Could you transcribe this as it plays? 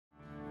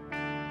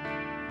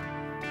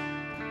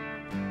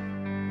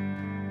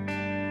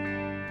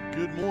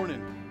Good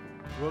morning.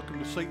 Welcome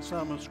to St.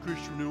 Simon's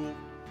Christian Renewal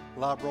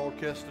live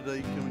broadcast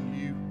today, coming to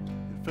you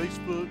on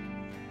Facebook,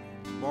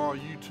 tomorrow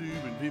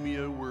YouTube and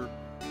Vimeo. We're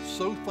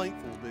so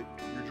thankful that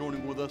you're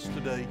joining with us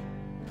today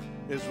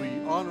as we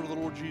honor the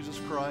Lord Jesus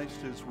Christ,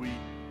 as we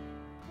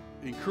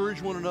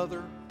encourage one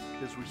another,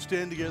 as we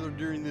stand together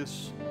during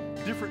this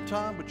different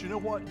time. But you know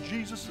what?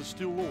 Jesus is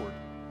still Lord.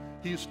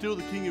 He is still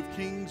the King of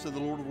Kings and the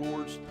Lord of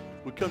Lords.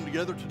 We come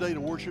together today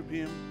to worship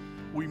Him.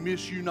 We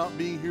miss you not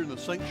being here in the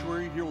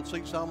sanctuary, here on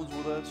St. Simon's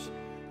with us,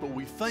 but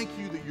we thank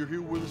you that you're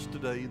here with us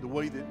today, the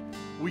way that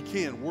we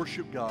can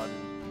worship God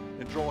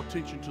and draw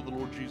attention to the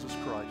Lord Jesus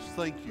Christ.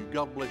 Thank you.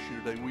 God bless you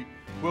today. We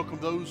welcome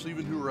those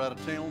even who are out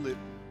of town that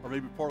are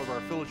maybe part of our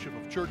fellowship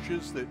of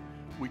churches that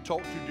we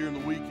talked to during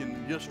the week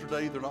and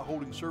yesterday. They're not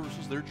holding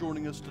services. They're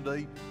joining us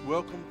today.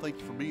 Welcome. Thank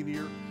you for being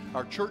here.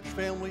 Our church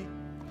family,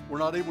 we're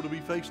not able to be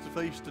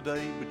face-to-face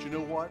today, but you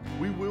know what?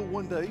 We will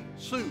one day,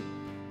 soon.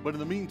 But in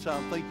the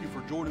meantime, thank you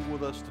for joining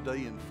with us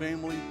today in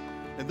family.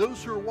 And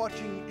those who are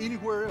watching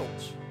anywhere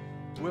else,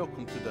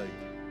 welcome today.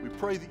 We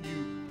pray that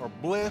you are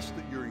blessed,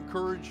 that you're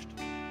encouraged,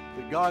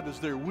 that God is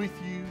there with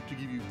you to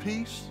give you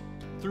peace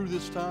through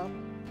this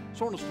time.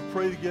 So I want us to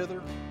pray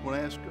together. I want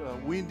to ask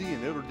Wendy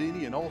and Elder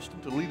Denny and Austin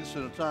to lead us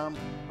in a time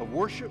of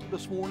worship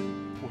this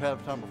morning. We'll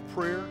have a time of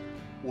prayer.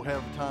 We'll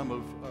have a time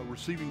of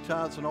receiving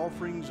tithes and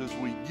offerings as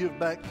we give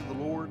back to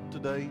the Lord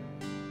today.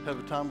 Have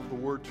a time of the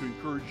Word to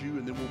encourage you,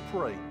 and then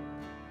we'll pray.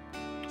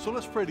 So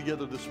let's pray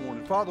together this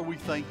morning. Father, we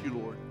thank you,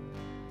 Lord.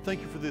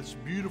 Thank you for this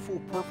beautiful,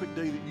 perfect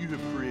day that you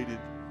have created.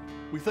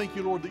 We thank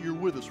you, Lord, that you're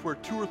with us where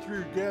two or three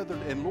are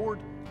gathered. And Lord,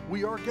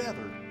 we are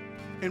gathered,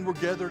 and we're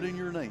gathered in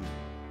your name.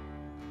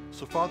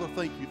 So Father,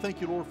 thank you.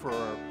 Thank you, Lord, for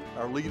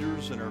our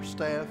leaders and our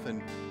staff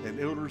and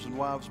elders and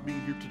wives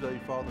being here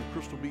today, Father, and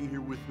Crystal being here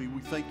with me.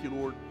 We thank you,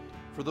 Lord,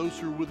 for those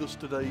who are with us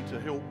today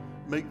to help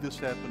make this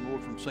happen,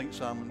 Lord, from St.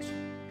 Simon's.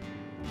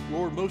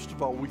 Lord, most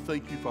of all, we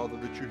thank you, Father,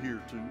 that you're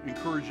here to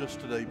encourage us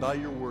today by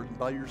your word and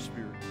by your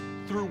spirit,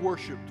 through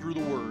worship, through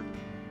the word.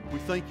 We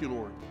thank you,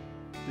 Lord,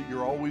 that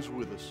you're always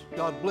with us.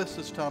 God, bless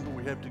this time that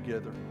we have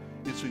together.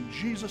 It's in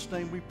Jesus'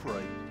 name we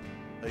pray.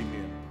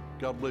 Amen.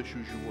 God bless you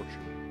as you worship.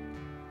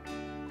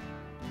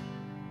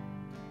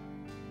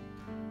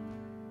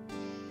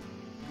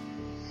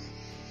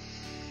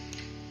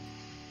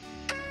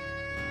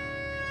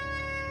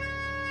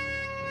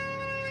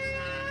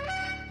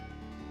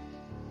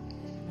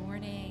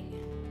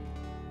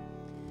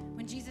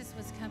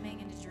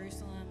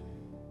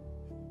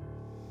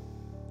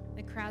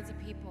 Crowds of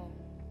people,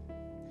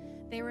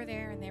 they were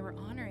there and they were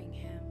honoring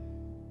him,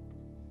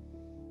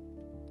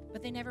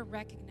 but they never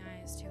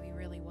recognized who he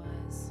really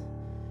was.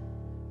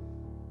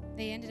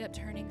 They ended up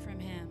turning from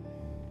him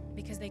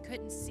because they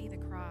couldn't see the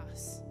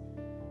cross,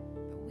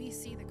 but we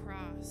see the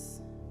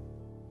cross.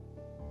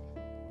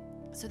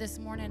 So this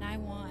morning I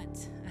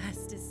want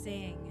us to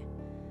sing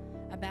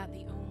about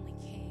the only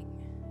King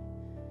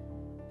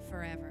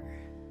forever.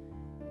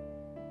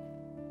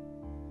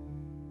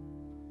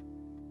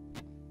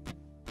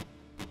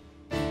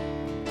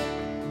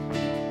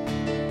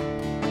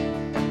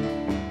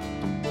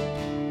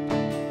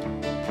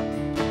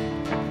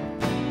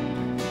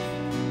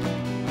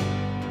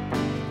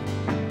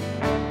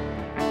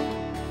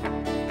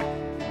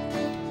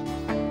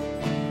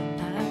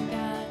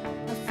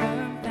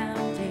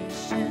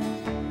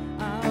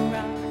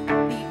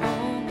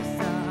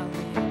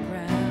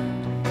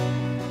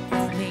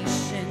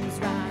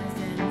 Rise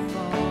and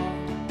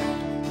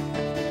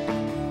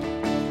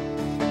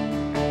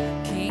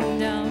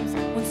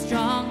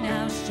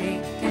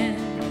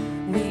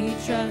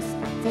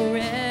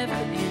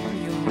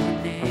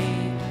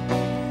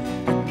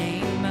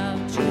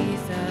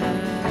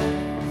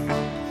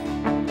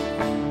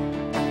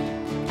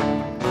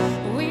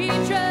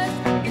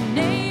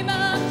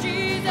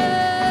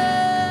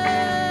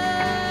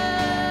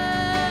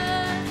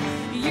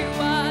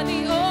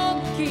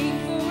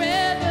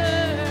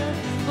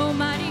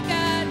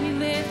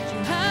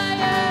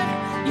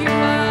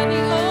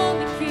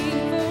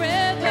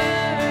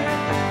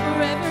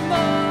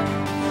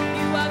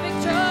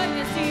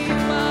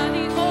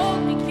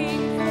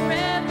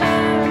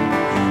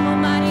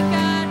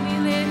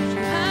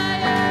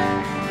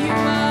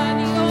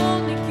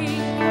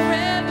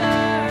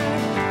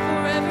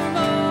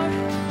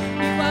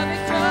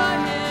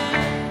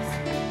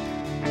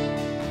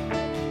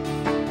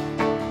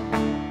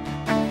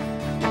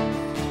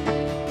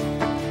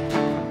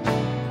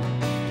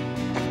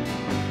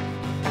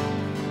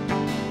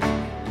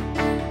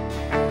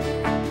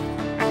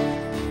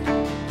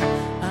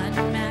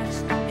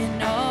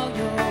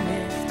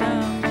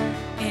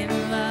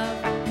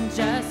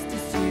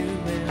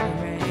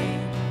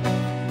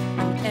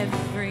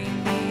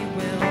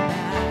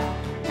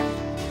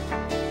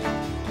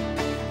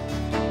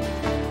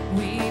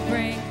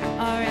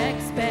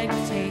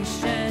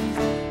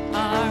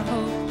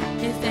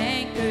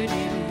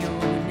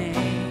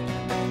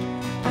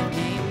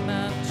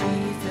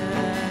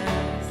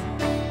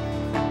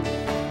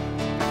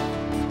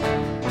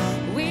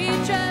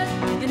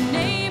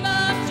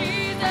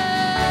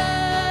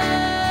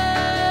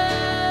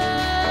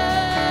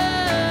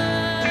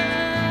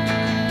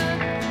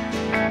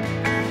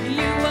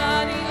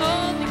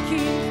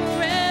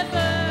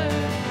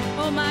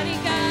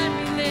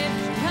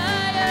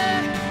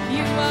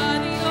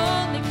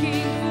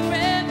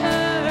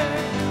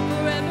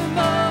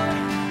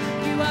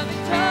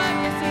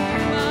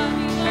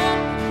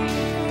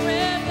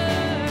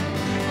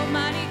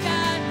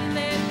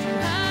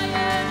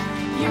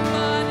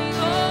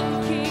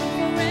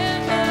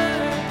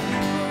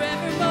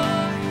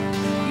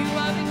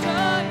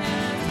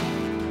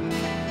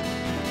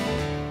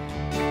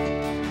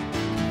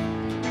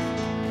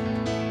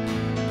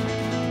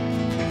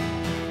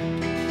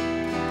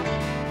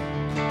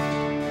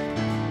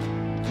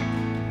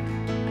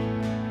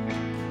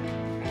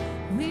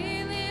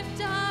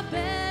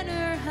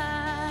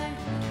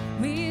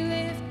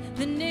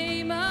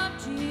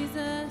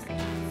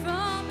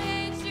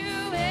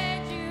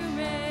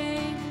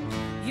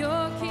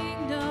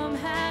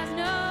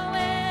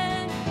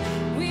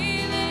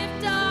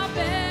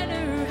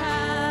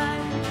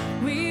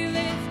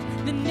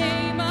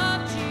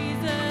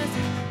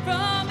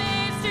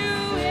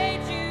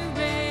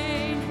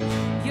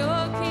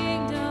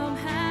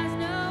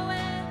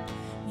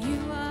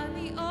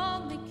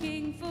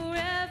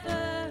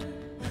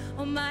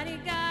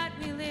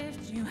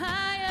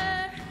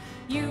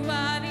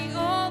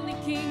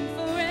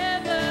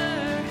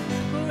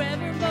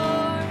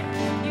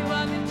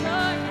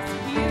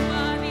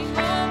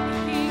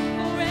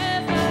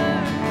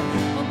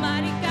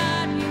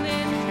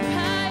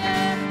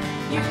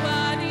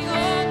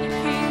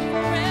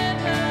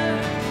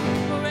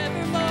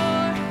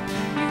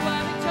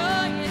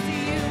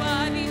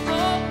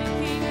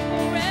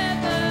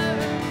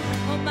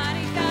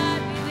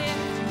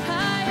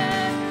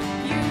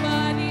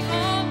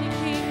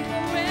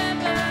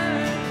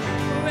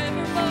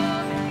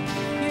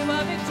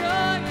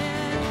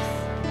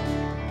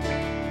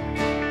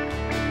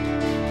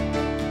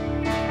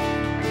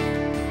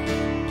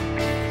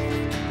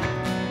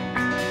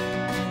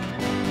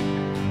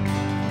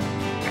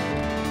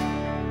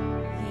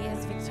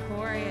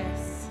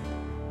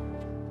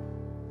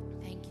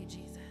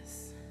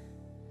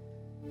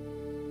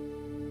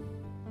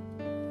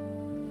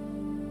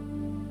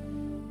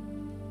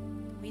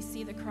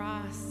the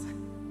cross.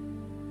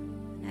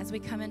 And as we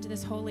come into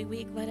this Holy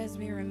Week, let us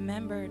be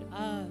remembered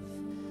of,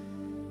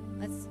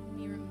 let's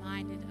be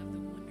reminded of the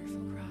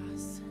wonderful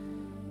cross.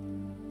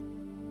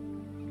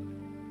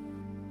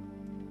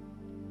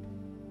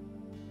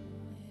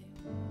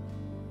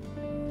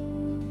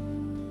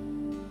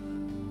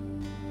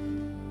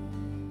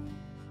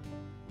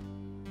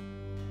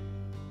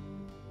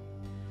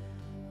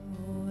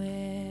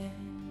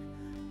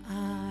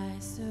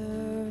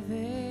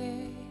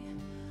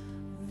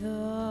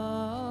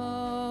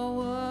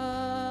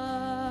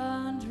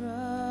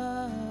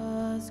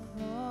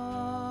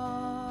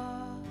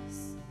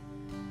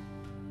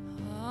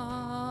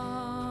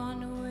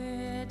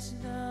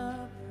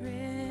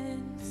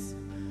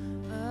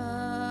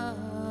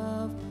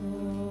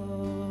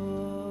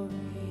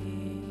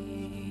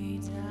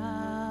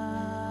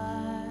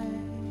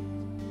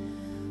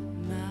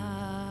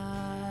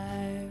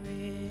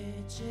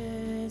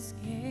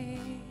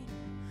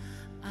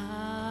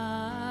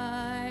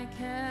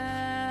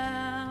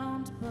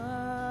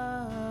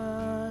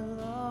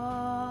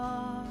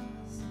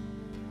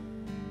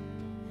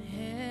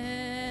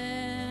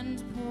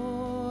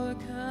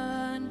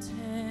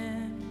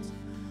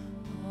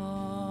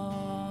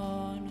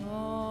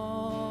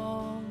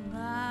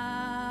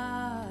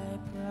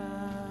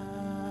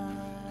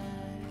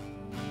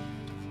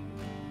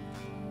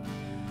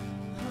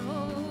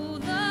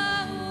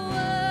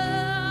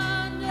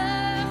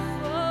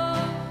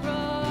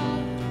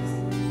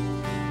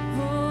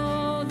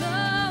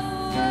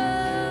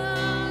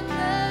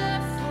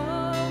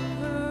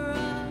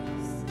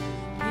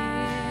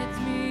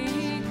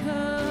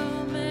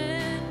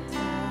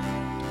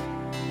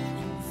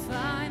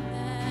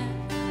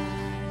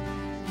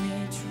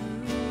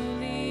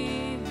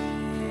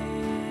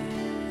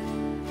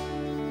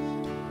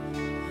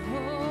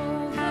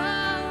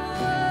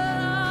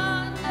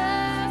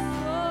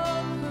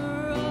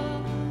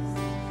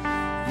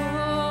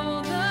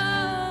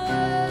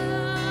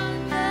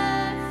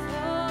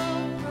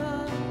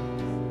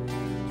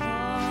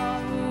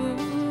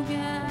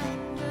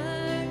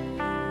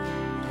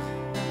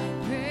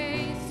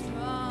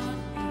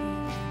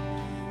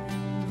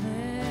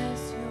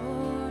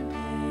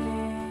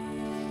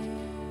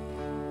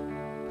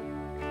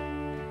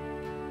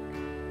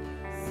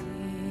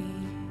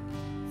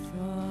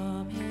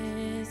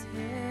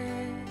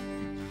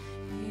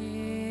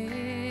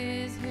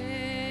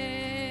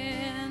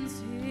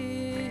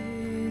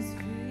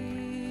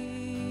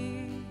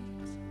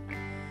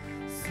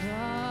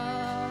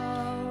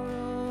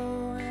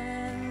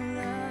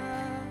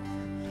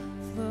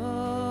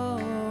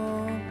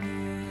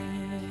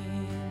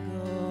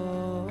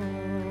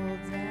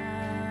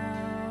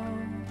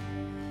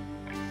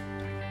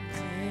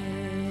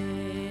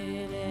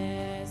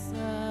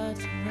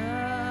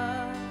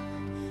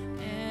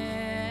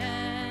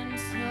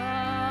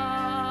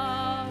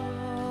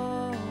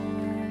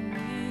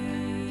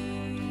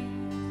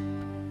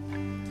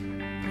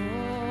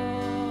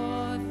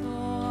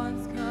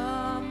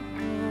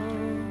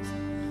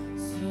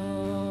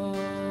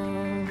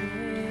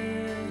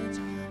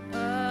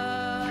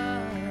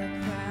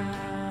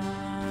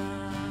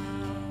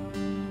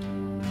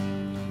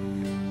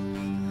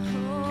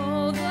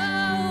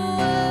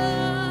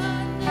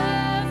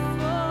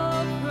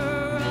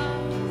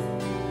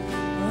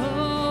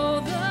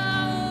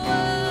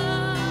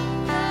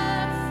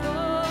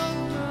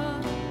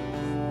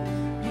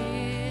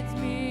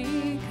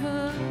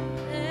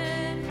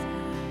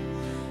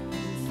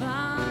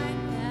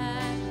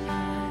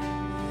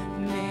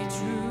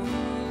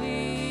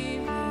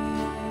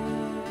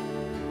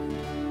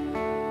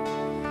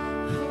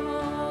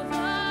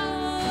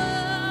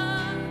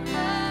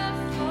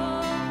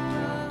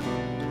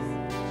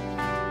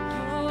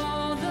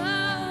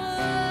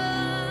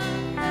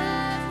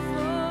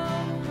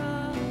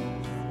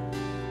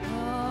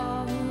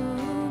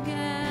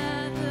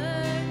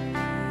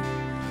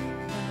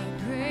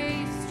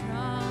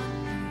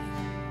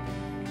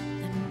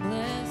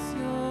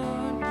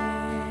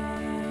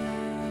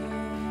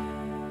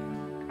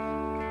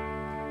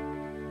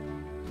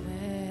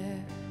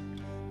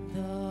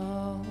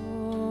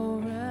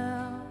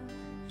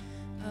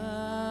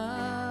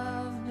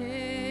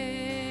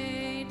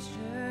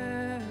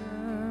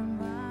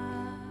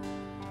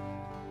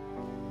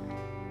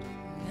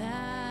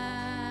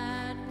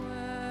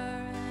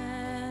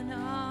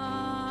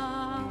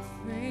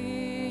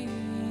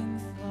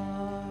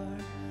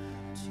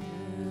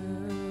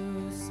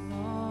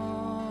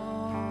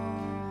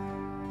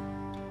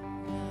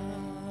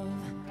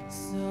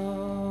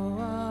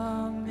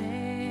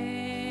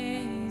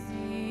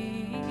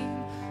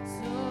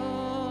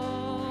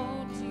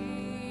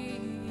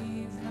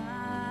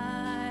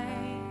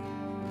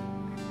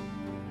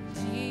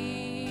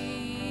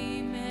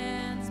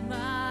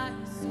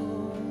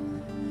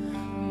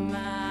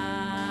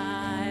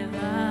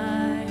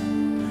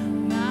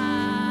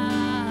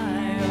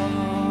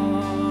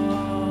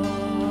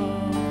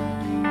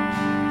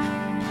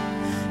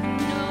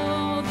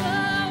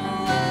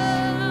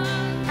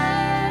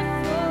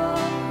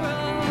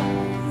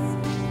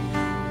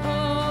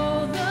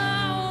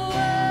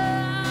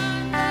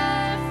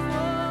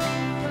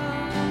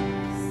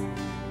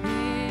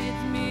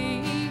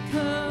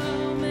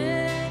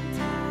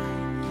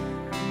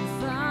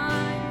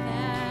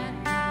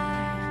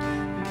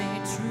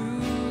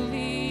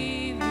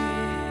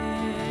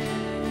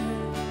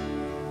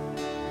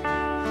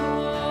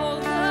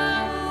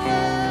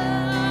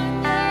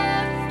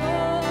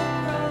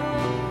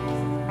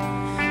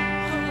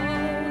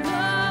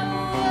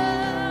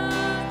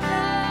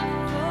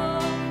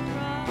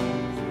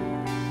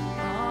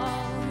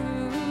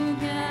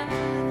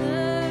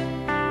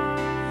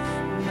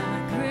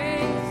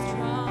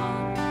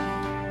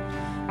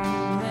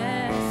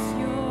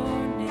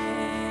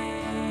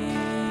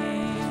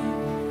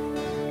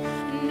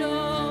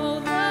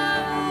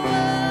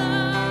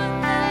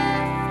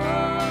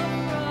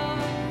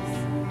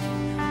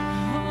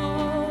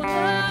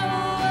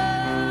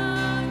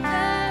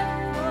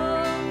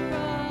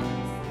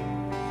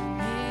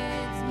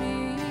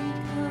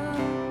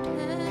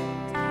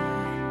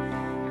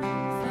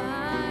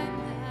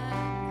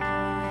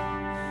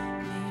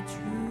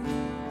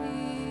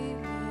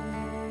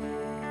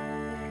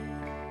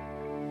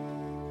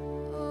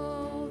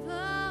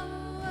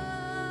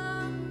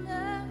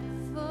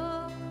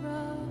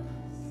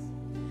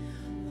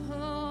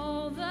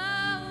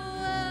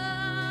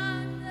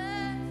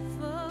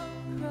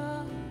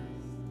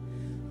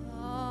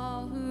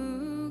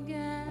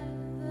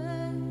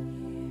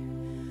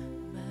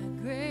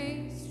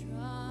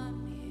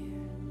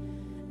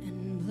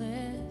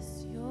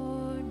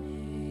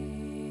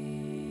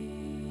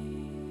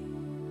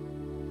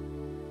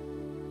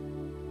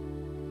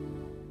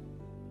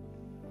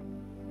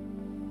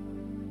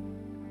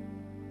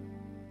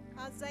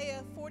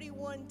 Isaiah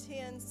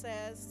 41:10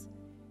 says,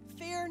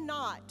 "Fear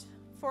not,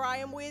 for I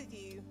am with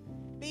you.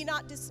 Be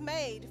not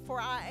dismayed,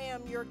 for I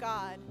am your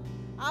God.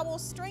 I will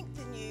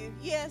strengthen you.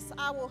 Yes,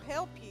 I will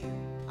help you.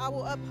 I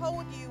will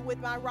uphold you with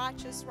my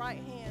righteous right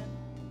hand."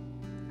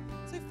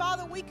 So,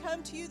 Father, we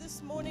come to you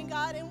this morning,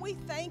 God, and we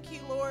thank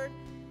you, Lord,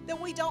 that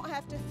we don't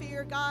have to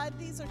fear, God.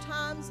 These are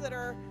times that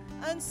are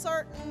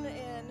uncertain,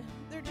 and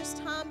they're just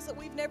times that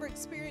we've never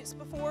experienced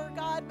before,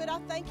 God. But I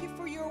thank you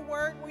for your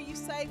word where you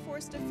say for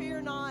us to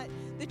fear not,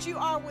 that you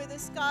are with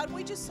us, God.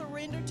 We just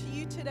surrender to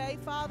you today,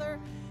 Father.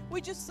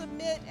 We just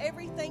submit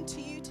everything to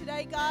you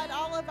today, God.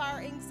 All of our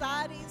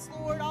anxieties,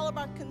 Lord, all of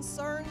our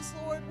concerns,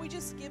 Lord, we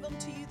just give them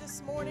to you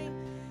this morning.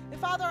 And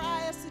Father,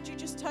 I ask that you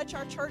just touch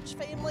our church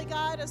family,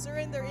 God, as they're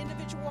in their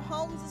individual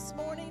homes this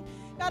morning.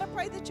 God, I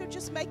pray that you'll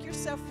just make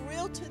yourself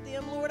real to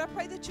them, Lord. I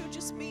pray that you'll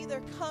just be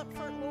their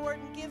comfort, Lord,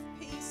 and give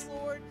peace,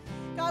 Lord.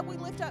 God, we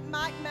lift up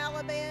Mike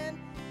Malaban,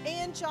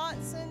 Ann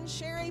Johnson,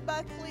 Sherry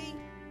Buckley,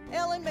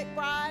 Ellen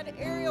McBride,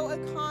 Ariel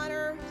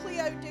O'Connor,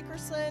 Cleo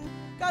Dickerson.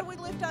 God, we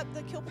lift up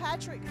the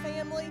Kilpatrick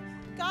family.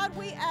 God,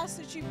 we ask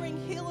that you bring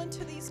healing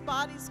to these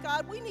bodies,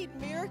 God. We need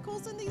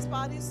miracles in these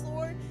bodies,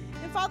 Lord.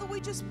 And Father, we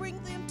just bring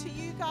them to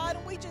you, God,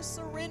 and we just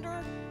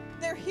surrender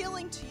their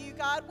healing to you,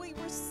 God. We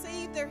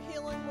receive their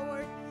healing,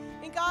 Lord.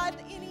 And God,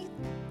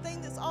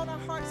 anything that's on our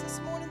hearts this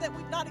morning that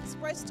we've not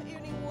expressed to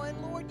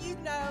anyone, Lord, you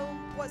know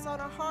what's on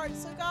our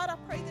hearts. So God, I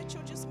pray that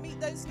you'll just meet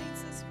those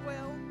needs as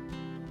well.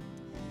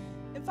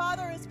 And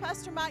Father, as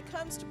Pastor Mike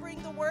comes to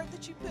bring the word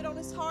that you put on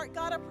his heart,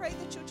 God, I pray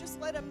that you'll just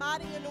let a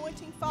mighty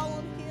anointing fall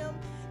on him.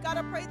 God,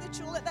 I pray that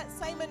you'll let that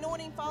same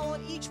anointing fall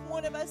on each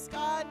one of us,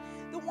 God.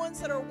 The ones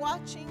that are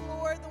watching,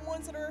 Lord,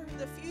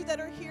 the few that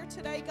are here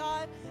today,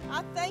 God.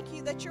 I thank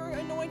you that your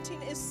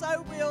anointing is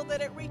so real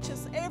that it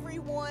reaches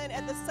everyone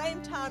at the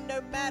same time,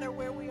 no matter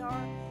where we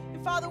are.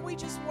 And Father, we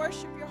just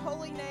worship your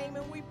holy name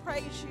and we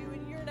praise you.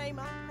 In your name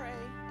I pray.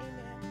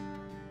 Amen.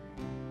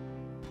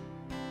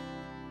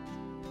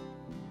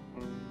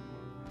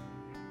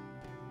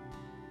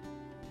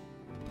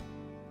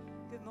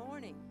 Good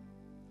morning.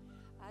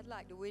 I'd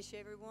like to wish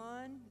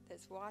everyone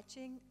that's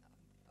watching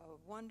a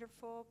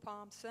wonderful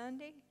Palm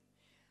Sunday.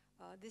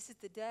 This is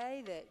the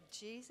day that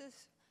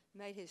Jesus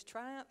made his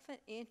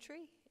triumphant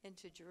entry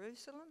into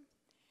Jerusalem,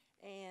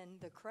 and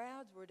the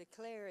crowds were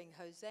declaring,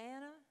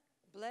 "Hosanna,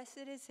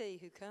 blessed is he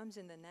who comes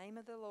in the name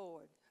of the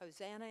Lord.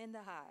 Hosanna in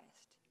the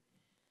highest."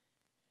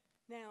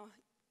 Now,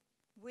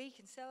 we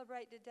can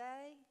celebrate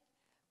today,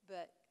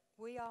 but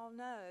we all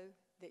know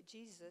that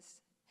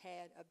Jesus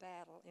had a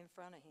battle in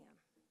front of him,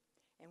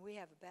 and we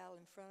have a battle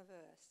in front of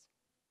us.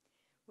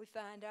 We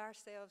find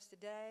ourselves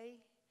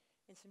today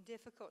in some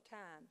difficult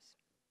times,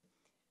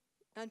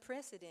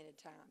 unprecedented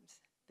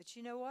times. But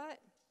you know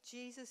what?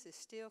 Jesus is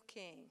still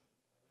king.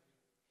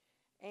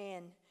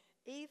 And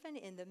even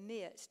in the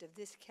midst of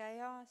this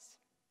chaos,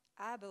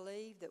 I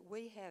believe that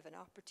we have an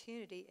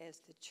opportunity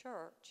as the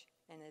church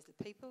and as the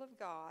people of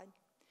God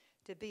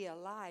to be a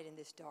light in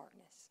this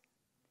darkness.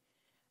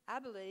 I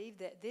believe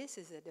that this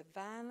is a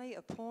divinely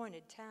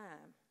appointed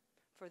time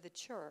for the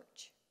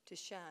church to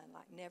shine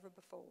like never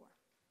before.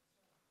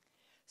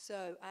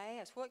 So I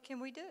ask, what can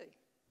we do?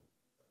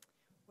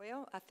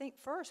 Well, I think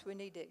first we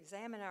need to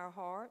examine our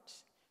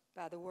hearts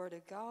by the Word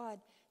of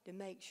God to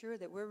make sure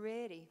that we're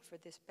ready for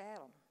this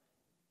battle.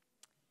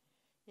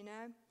 You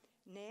know,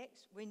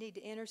 next, we need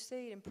to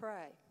intercede and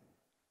pray.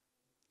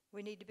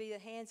 We need to be the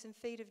hands and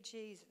feet of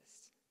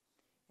Jesus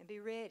and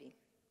be ready.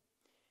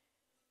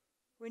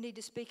 We need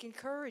to speak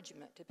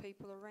encouragement to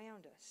people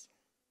around us.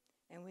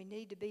 And we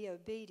need to be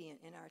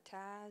obedient in our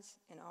tithes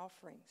and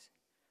offerings.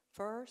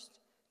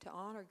 First, to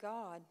honor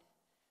God.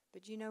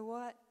 But you know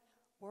what?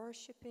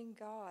 Worshiping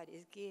God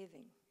is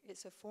giving.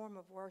 It's a form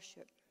of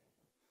worship.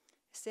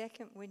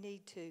 Second, we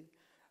need to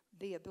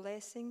be a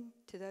blessing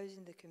to those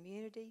in the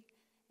community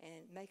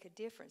and make a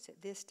difference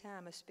at this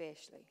time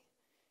especially.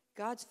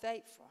 God's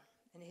faithful.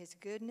 In his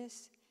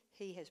goodness,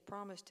 he has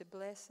promised to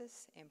bless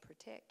us and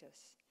protect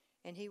us.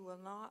 And he will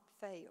not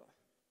fail.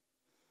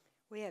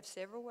 We have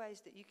several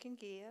ways that you can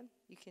give.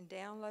 You can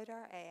download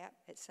our app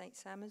at St.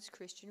 Simon's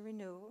Christian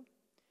Renewal.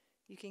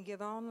 You can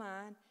give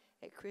online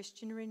at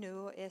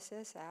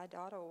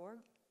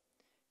christianrenewalssi.org.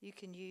 You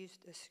can use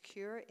the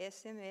secure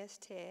SMS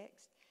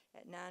text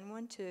at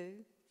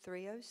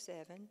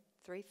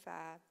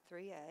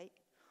 912-307-3538,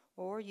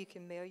 or you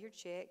can mail your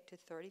check to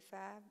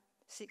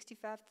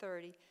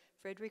 6530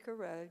 Frederica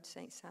Road,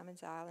 St.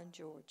 Simon's Island,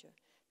 Georgia,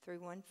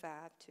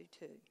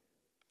 31522.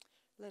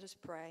 Let us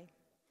pray.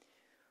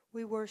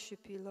 We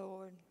worship you,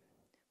 Lord.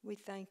 We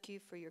thank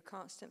you for your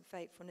constant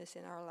faithfulness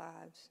in our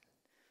lives.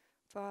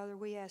 Father,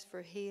 we ask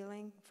for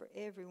healing for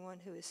everyone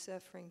who is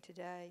suffering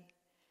today,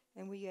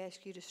 and we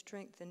ask you to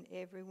strengthen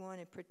everyone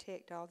and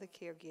protect all the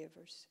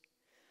caregivers.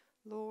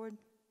 Lord,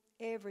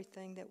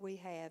 everything that we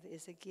have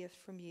is a gift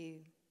from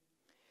you.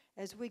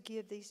 As we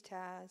give these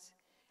tithes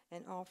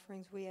and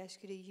offerings, we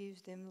ask you to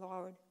use them,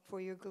 Lord,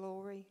 for your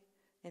glory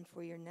and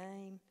for your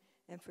name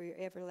and for your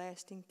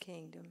everlasting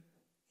kingdom.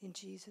 In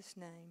Jesus'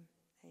 name,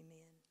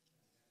 amen.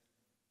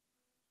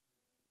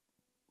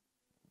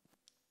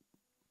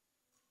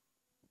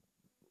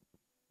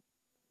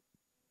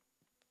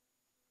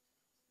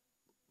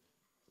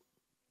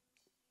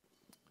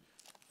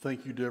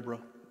 Thank you,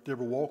 Deborah.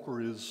 Deborah Walker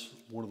is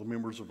one of the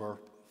members of our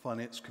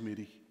finance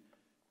committee.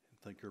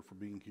 And thank her for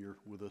being here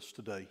with us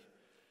today.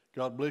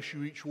 God bless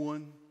you, each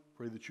one.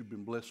 Pray that you've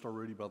been blessed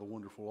already by the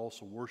wonderful,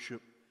 awesome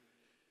worship.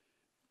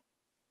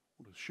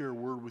 I want to share a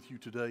word with you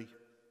today.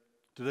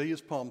 Today is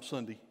Palm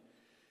Sunday.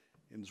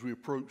 And as we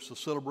approach the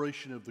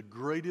celebration of the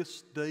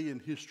greatest day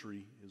in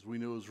history, as we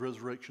know as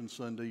Resurrection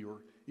Sunday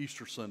or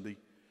Easter Sunday,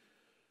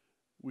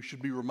 we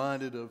should be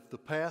reminded of the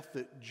path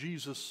that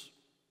Jesus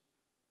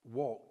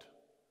walked,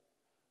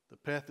 the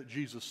path that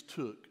Jesus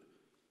took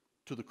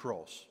to the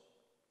cross.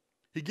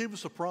 He gave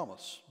us a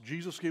promise.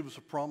 Jesus gave us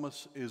a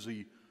promise as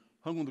he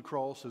hung on the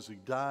cross, as he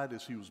died,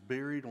 as he was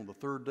buried, on the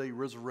third day,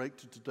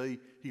 resurrected. Today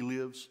he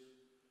lives.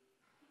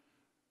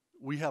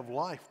 We have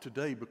life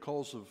today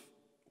because of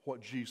what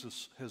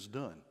Jesus has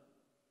done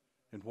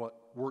and what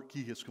work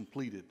he has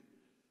completed.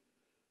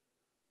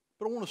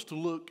 But I want us to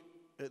look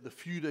at the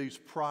few days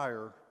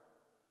prior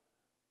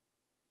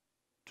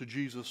to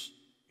Jesus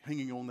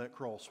hanging on that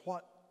cross.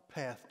 What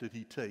path did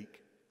he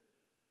take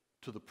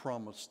to the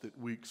promise that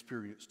we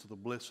experience, to the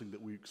blessing that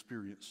we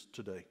experience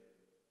today?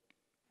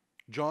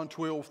 John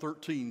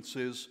 12:13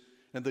 says,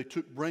 "And they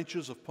took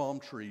branches of palm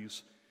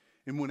trees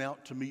and went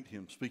out to meet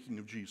him," speaking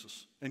of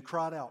Jesus, "and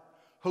cried out,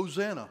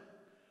 'Hosanna!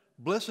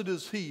 Blessed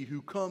is he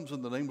who comes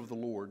in the name of the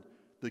Lord,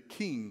 the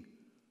King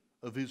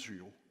of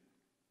Israel.'"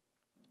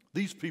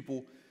 These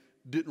people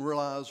didn't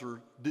realize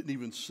or didn't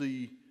even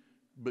see,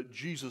 but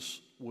Jesus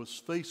was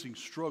facing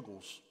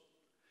struggles.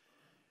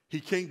 He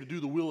came to do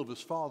the will of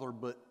his Father,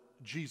 but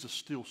Jesus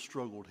still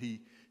struggled.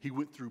 He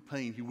went through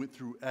pain. He went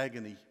through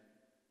agony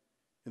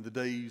in the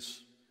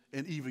days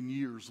and even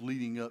years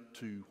leading up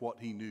to what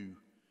he knew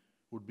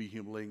would be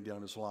him laying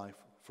down his life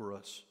for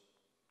us.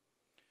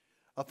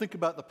 I think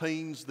about the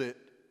pains that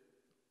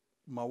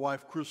my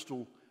wife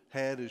Crystal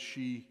had as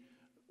she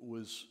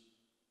was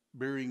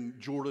bearing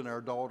Jordan, our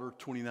daughter,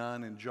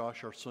 29, and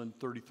Josh, our son,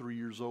 33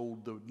 years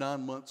old. The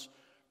 9 months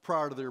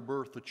prior to their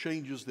birth, the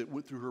changes that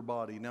went through her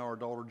body. Now our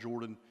daughter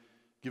Jordan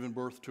giving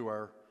birth to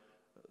our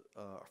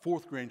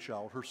fourth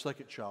grandchild, her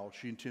second child,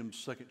 she and Tim's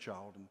second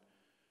child.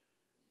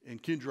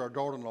 And Kendra, our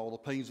daughter-in-law, the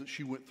pains that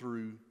she went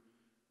through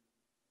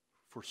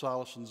for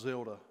Silas and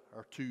Zelda,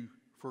 our two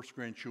first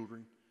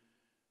grandchildren.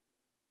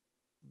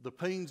 The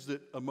pains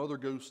that a mother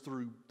goes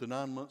through the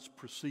 9 months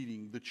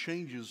preceding, the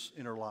changes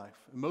in her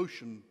life,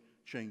 emotion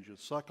changes,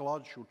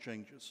 psychological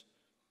changes,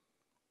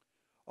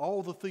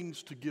 all the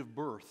things to give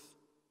birth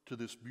to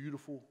this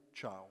beautiful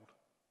child.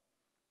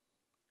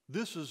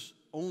 This is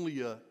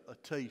only a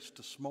taste,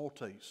 a small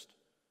taste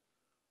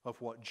of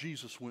what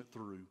Jesus went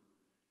through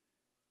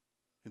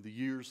in the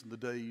years and the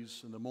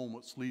days and the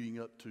moments leading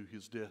up to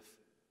his death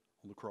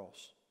on the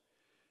cross.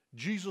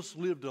 Jesus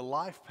lived a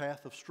life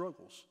path of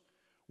struggles.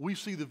 We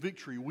see the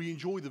victory, we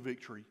enjoy the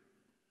victory,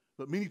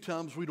 but many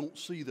times we don't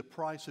see the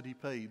price that he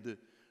paid,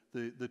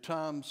 the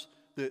times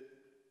that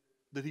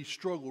he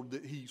struggled,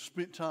 that he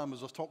spent time,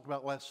 as I talked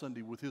about last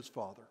Sunday, with his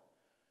Father,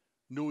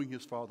 knowing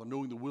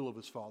the will of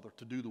his Father,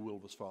 to do the will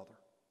of his Father.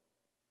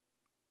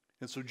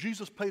 And so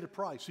Jesus paid a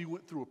price. He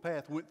went through a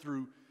path, went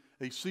through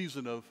a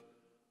season of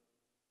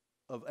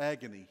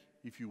agony,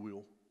 if you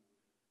will,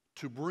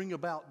 to bring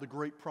about the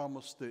great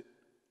promise that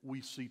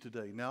we see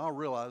today. Now, I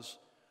realize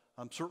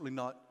I'm certainly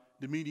not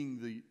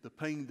demeaning the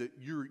pain that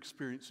you're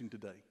experiencing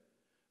today,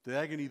 the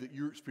agony that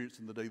you're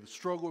experiencing today, the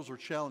struggles or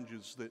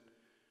challenges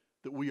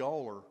that we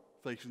all are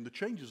facing, the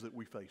changes that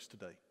we face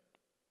today,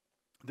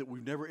 that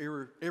we've never,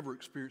 ever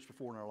experienced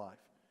before in our life,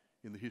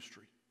 in the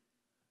history.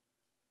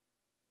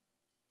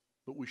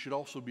 But we should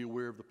also be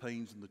aware of the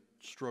pains and the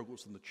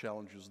struggles and the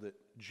challenges that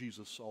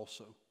Jesus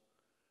also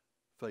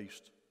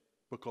faced,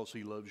 because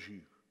he loves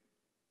you.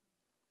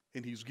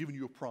 And he's given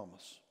you a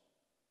promise.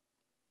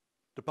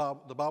 The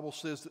Bible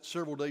says that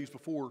several days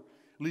before,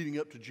 leading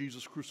up to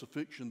Jesus'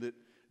 crucifixion, that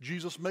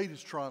Jesus made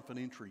his triumphant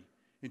entry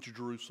into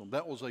Jerusalem.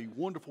 That was a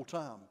wonderful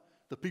time.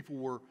 The people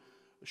were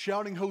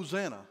shouting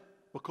Hosanna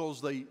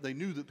because they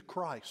knew that the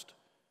Christ,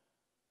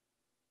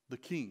 the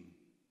King,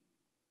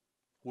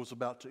 was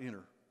about to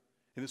enter.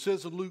 And it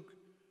says in Luke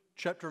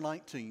chapter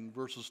 19,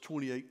 verses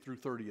 28 through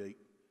 38,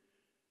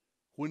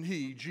 when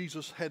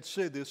Jesus, had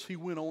said this, he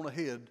went on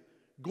ahead,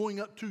 going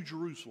up to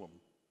Jerusalem.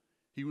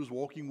 He was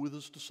walking with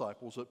his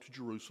disciples up to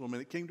Jerusalem,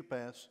 and it came to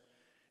pass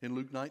in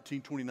Luke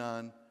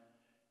 19:29,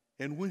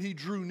 and when he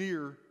drew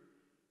near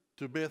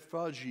to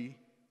Bethphage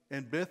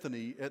and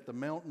Bethany at the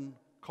mountain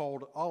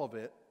called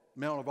Olivet,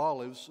 Mount of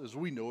Olives, as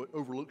we know it,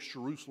 overlooks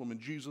Jerusalem, and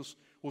Jesus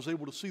was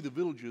able to see the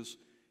villages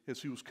as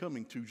he was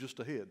coming to just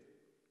ahead.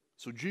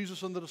 So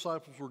Jesus and the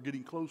disciples were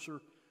getting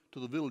closer to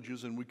the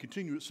villages, and we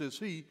continue. It says,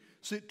 he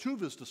sent two of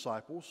his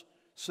disciples,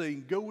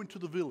 saying, "Go into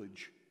the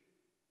village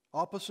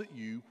opposite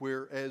you,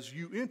 where as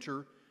you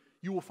enter,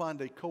 you will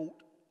find a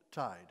colt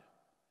tied,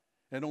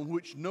 and on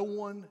which no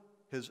one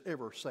has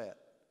ever sat."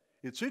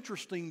 It's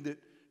interesting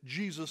that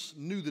Jesus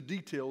knew the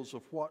details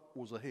of what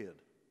was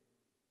ahead.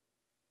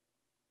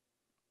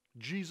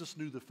 Jesus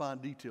knew the fine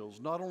details,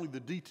 not only the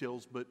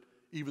details, but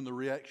even the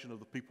reaction of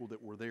the people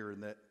that were there in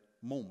that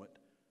moment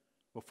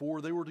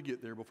before they were to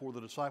get there, before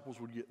the disciples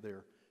would get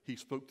there, he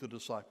spoke to the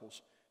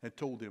disciples and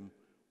told them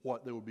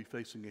what they would be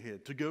facing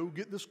ahead. To go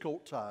get this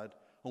colt tied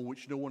on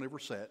which no one ever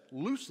sat,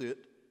 loose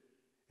it,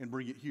 and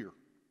bring it here.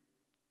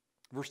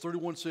 Verse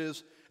 31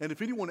 says, and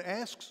if anyone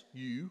asks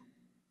you,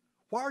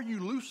 why are you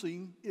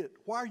loosing it?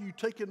 Why are you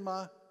taking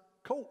my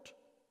colt?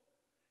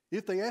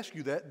 If they ask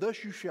you that,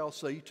 thus you shall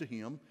say to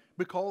him,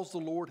 because the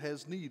Lord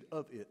has need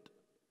of it.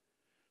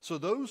 So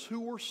those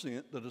who were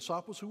sent, the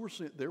disciples who were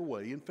sent their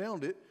way, and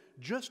found it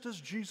just as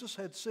Jesus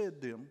had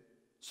said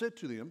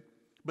to them.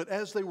 But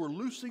as they were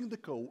loosing the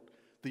colt,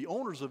 the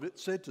owners of it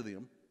said to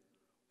them,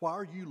 why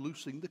are you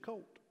loosing the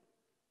colt?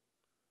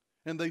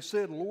 And they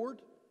said,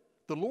 Lord,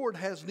 the Lord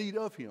has need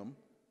of him.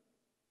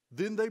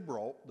 Then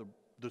the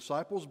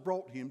disciples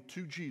brought him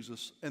to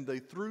Jesus, and they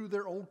threw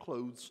their own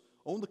clothes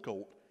on the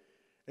colt,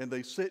 and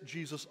they set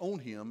Jesus on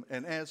him.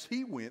 And as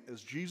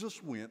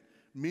Jesus went,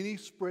 many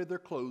spread their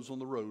clothes on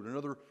the road.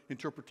 Another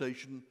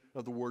interpretation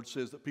of the word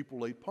says that people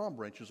laid palm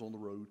branches on the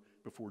road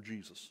before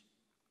Jesus.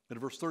 In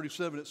verse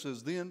 37 it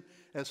says, then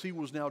as he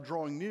was now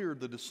drawing near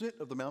the descent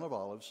of the Mount of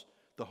Olives,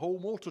 the whole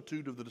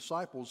multitude of the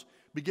disciples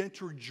began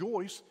to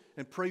rejoice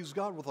and praise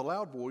God with a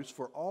loud voice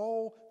for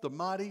all the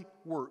mighty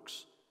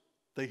works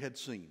they had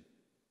seen,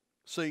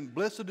 saying,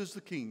 blessed is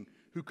the King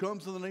who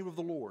comes in the name of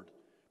the Lord,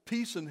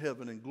 peace in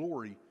heaven and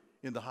glory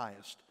in the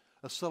highest.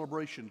 A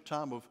celebration,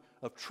 time of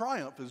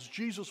triumph as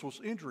Jesus was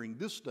entering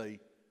this day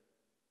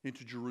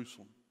into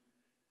Jerusalem.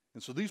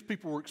 And so these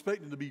people were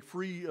expecting to be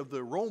free of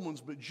the Romans,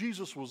 but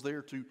Jesus was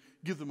there to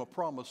give them a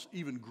promise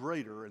even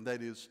greater, and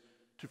that is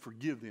to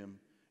forgive them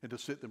and to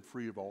set them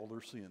free of all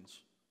their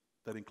sins.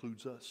 That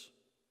includes us.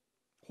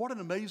 What an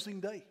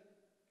amazing day.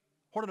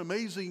 What an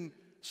amazing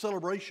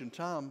celebration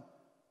time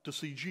to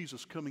see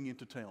Jesus coming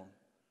into town,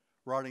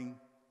 riding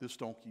this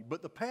donkey.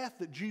 But the path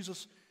that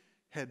Jesus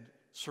had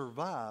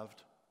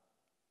survived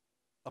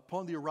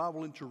upon the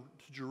arrival into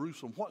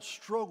Jerusalem, what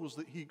struggles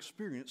that he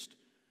experienced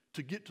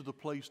to get to the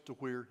place to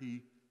where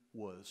he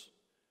was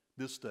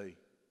this day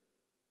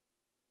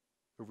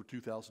over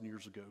 2,000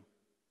 years ago.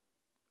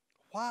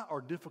 Why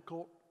are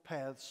difficult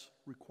paths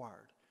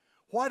required?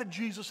 Why did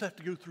Jesus have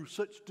to go through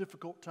such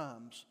difficult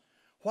times?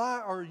 Why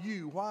are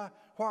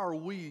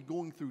we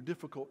going through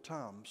difficult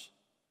times?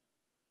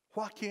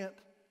 Why can't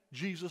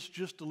Jesus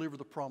just deliver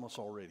the promise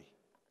already?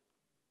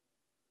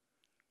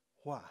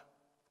 Why?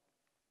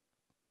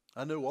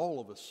 I know all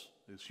of us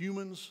as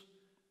humans,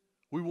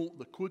 we want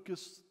the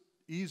quickest,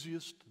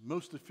 easiest,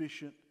 most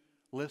efficient,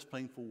 less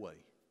painful way.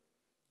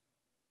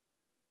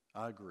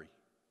 I agree.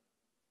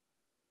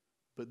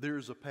 But there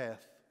is a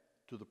path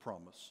to the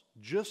promise.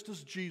 Just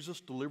as Jesus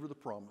delivered the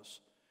promise,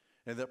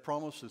 and that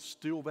promise is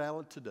still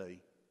valid today,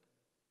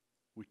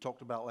 we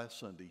talked about last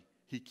Sunday,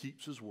 he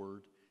keeps his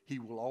word. He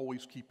will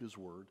always keep his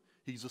word.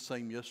 He's the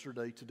same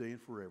yesterday, today,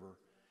 and forever.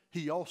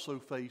 He also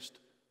faced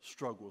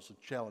struggles and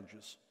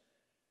challenges.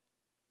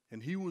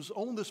 And he was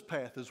on this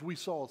path as we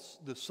saw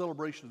this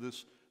celebration of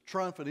this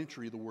triumphant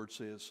entry, the word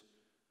says.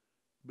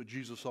 But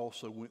Jesus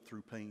also went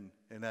through pain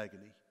and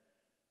agony.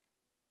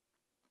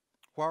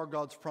 Why are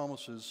God's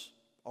promises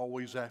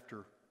always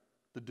after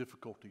the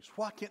difficulties?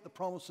 Why can't the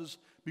promises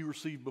be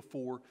received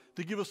before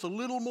to give us a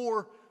little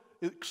more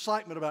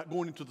excitement about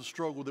going into the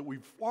struggle that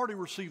we've already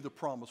received the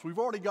promise? We've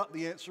already got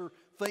the answer.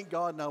 Thank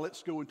God. Now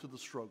let's go into the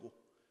struggle.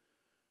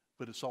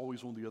 But it's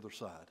always on the other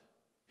side.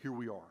 Here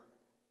we are.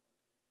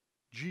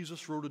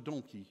 Jesus rode a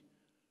donkey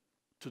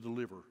to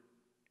deliver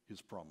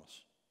his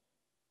promise.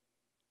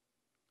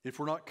 If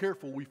we're not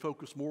careful, we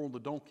focus more on the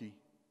donkey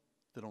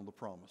than on the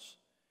promise.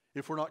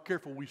 If we're not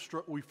careful,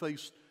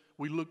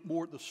 we look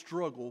more at the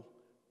struggle,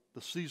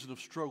 the season of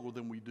struggle,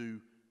 than we do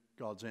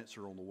God's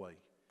answer on the way.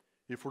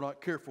 If we're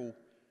not careful,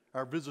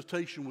 our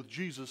visitation with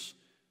Jesus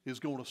is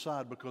going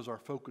aside because our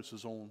focus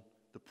is on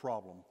the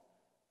problem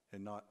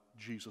and not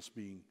Jesus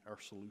being our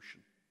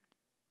solution.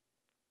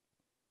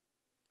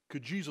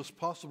 Could Jesus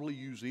possibly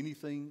use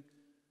anything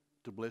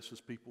to bless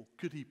his people?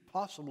 Could he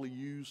possibly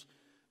use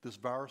this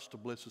virus to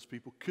bless his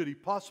people? Could he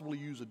possibly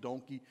use a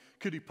donkey?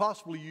 Could he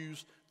possibly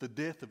use the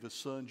death of his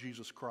son,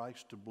 Jesus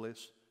Christ, to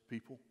bless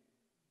people?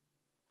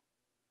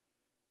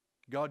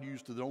 God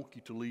used the donkey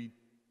to lead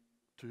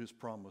to his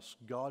promise.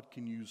 God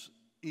can use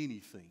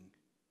anything,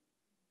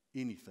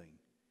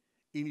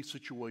 any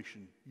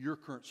situation, your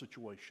current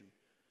situation,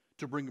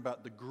 to bring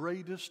about the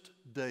greatest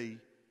day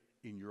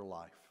in your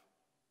life.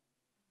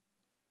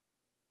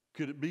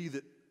 Could it be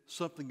that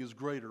something is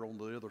greater on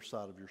the other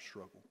side of your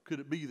struggle? Could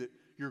it be that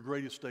your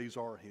greatest days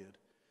are ahead?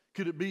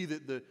 Could it be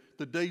that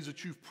the days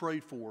that you've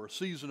prayed for, a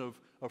season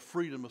of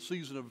freedom, a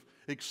season of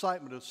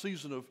excitement, a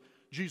season of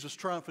Jesus'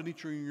 triumphant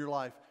entry in your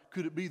life,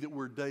 could it be that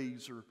we're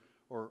days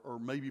or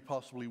maybe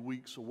possibly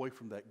weeks away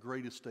from that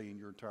greatest day in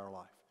your entire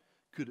life?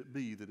 Could it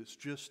be that it's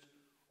just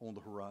on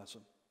the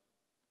horizon?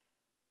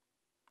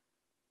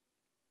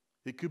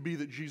 It could be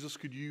that Jesus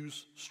could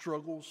use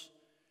struggles,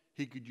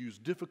 he could use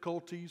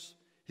difficulties,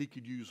 he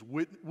could use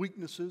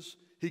weaknesses,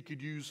 he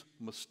could use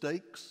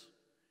mistakes,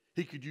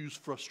 he could use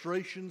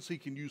frustrations, he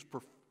can use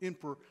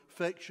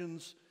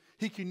imperfections,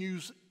 He can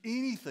use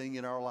anything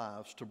in our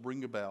lives to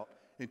bring about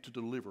and to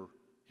deliver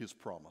His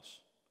promise.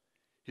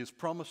 His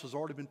promise has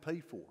already been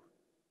paid for.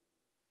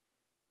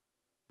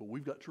 But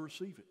we've got to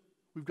receive it.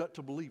 We've got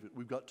to believe it.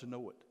 We've got to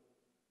know it.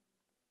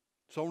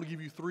 So I want to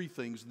give you 3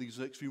 things in these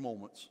next few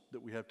moments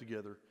that we have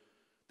together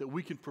that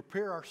we can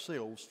prepare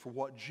ourselves for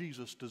what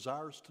Jesus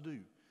desires to do.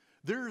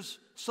 There's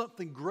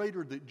something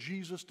greater that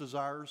Jesus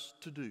desires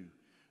to do.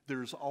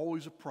 There's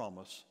always a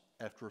promise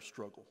after a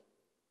struggle.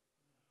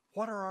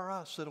 What are our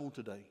eyes set on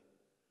today?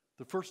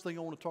 The first thing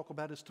I want to talk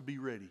about is to be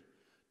ready.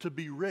 To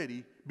be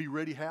ready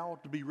how?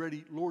 To be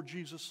ready, Lord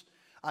Jesus,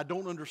 I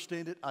don't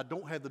understand it. I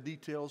don't have the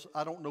details.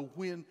 I don't know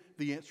when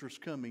the answer is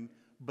coming,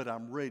 but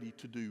I'm ready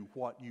to do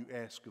what you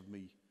ask of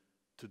me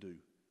to do.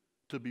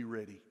 To be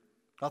ready.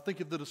 I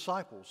think of the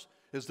disciples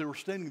as they were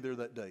standing there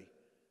that day.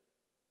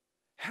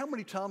 How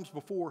many times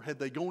before had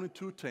they gone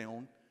into a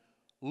town,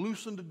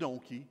 loosened a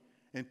donkey,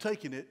 and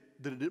taken it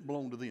that it didn't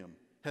belong to them?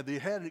 Had they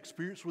had an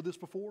experience with this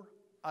before?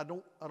 I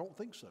don't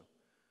think so.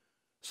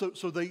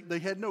 So they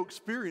had no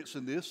experience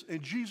in this,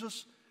 and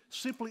Jesus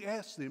simply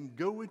asked them,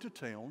 go into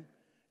town,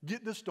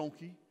 get this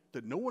donkey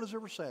that no one has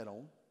ever sat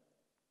on,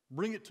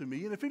 bring it to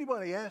me, and if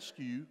anybody asks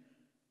you,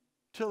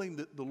 tell him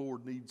that the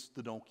Lord needs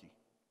the donkey.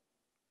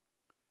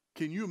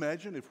 Can you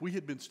imagine if we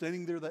had been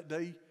standing there that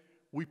day,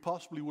 we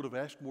possibly would have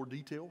asked more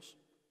details?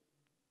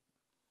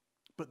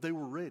 But they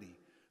were ready.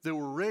 They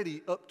were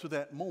ready up to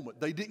that moment.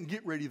 They didn't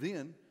get ready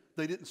then.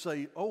 They didn't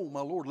say, oh,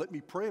 my Lord, let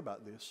me pray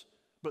about this.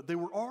 But they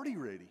were already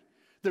ready.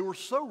 They were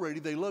so ready.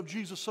 They loved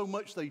Jesus so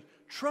much. They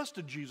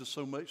trusted Jesus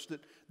so much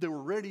that they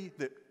were ready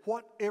that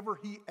whatever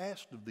He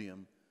asked of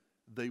them,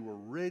 they were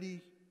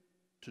ready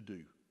to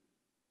do.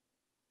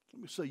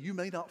 Let me say, you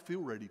may not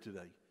feel ready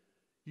today.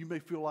 You may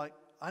feel like,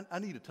 I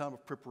need a time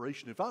of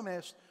preparation. If I'm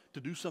asked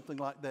to do something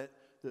like that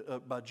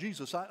by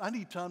Jesus, I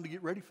need time to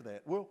get ready for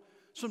that. Well,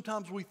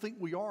 sometimes we think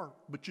we are,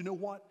 but you know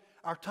what?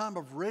 Our time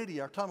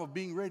of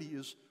being ready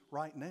is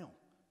right now,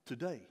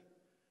 today.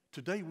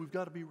 Today we've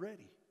got to be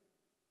ready.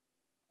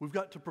 We've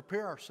got to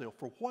prepare ourselves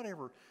for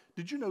whatever.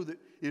 Did you know that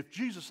if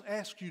Jesus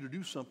asks you to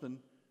do something,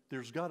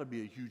 there's got to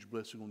be a huge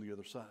blessing on the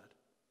other side?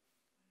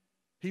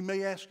 He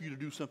may ask you to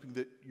do something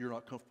that you're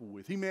not comfortable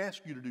with. He may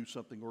ask you to do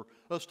something or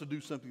us to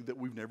do something that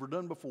we've never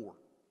done before.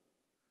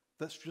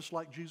 That's just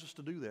like Jesus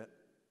to do that.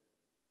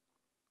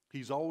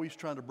 He's always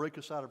trying to break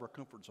us out of our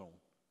comfort zone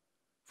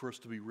for us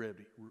to be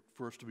ready.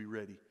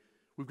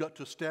 We've got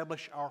to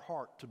establish our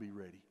heart to be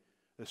ready.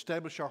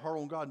 Establish our heart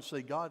on God and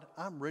say, God,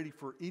 I'm ready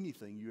for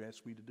anything you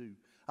ask me to do.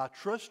 I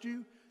trust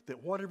you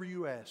that whatever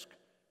you ask,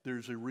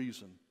 there's a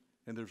reason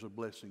and there's a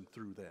blessing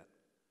through that.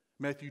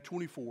 Matthew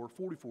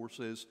 24:44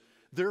 says,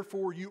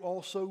 therefore you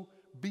also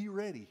be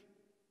ready.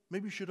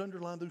 Maybe you should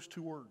underline those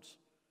 2 words.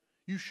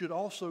 You should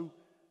also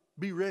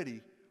be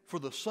ready, for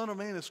the Son of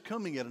Man is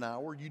coming at an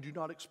hour you do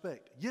not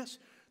expect. Yes,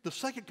 the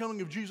second coming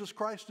of Jesus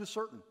Christ is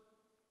certain.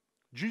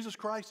 Jesus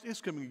Christ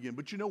is coming again.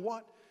 But you know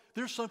what?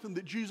 There's something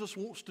that Jesus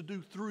wants to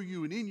do through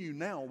you and in you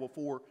now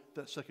before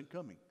that second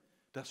coming.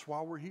 That's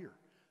why we're here.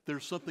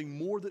 There's something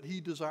more that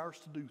He desires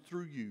to do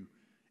through you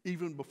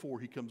even before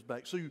He comes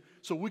back.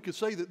 So we could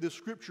say that this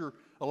scripture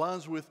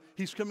aligns with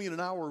He's coming in an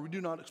hour we do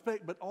not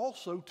expect, but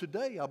also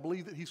today I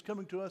believe that He's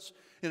coming to us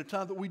in a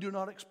time that we do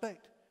not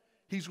expect.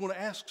 He's going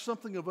to ask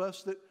something of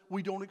us that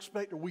we don't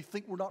expect or we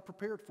think we're not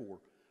prepared for,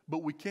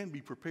 but we can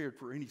be prepared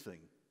for anything.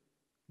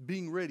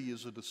 Being ready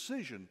is a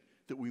decision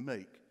that we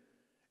make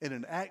and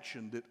an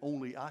action that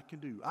only I can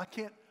do. I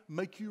can't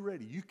make you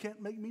ready. You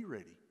can't make me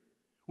ready.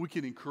 We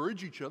can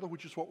encourage each other,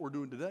 which is what we're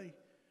doing today.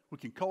 We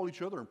can call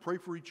each other and pray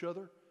for each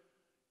other.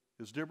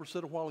 As Deborah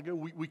said a while ago,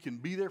 we can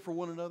be there for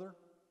one another,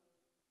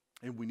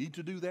 and we need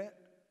to do that.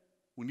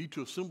 We need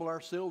to assemble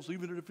ourselves,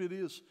 even if it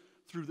is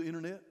through the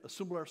internet,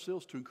 assemble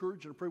ourselves to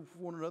encourage and pray for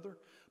one another.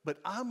 But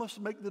I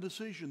must make the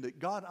decision that,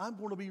 God, I'm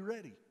going to be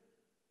ready.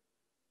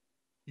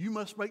 You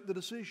must make the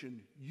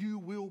decision. You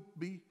will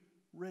be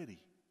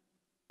ready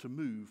to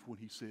move when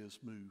He says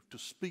move, to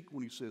speak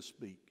when He says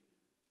speak.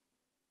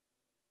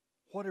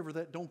 Whatever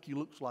that donkey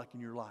looks like in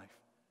your life,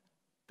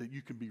 that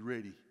you can be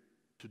ready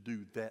to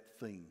do that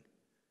thing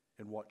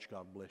and watch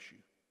God bless you.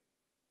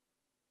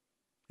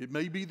 It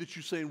may be that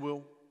you're saying,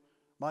 well,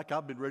 Mike,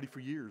 I've been ready for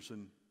years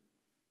and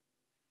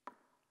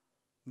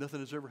nothing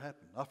has ever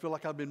happened. I feel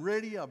like I've been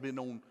ready. I've been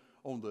on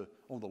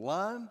the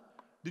line.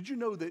 Did you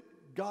know that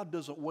God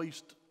doesn't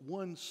waste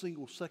one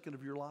single second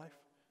of your life?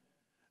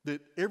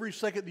 That every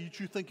second that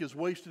you think is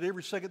wasted,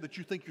 every second that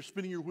you think you're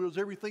spinning your wheels,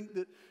 every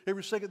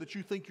second that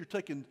you think you're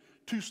taking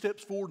 2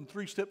 steps forward and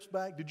 3 steps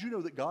back, did you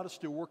know that God is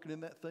still working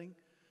in that thing?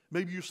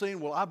 Maybe you're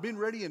saying, well, I've been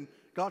ready and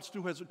God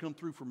still hasn't come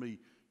through for me.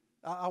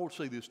 I would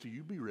say this to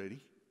you, be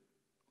ready.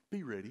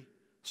 Be ready.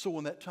 So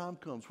when that time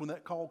comes, when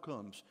that call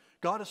comes,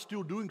 God is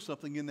still doing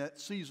something in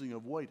that season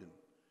of waiting.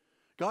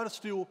 God is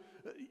still,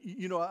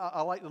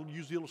 I like to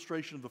use the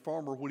illustration of the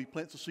farmer when he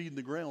plants a seed in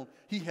the ground.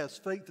 He has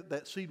faith that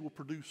that seed will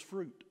produce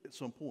fruit at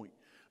some point.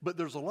 But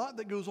there's a lot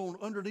that goes on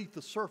underneath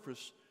the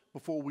surface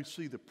before we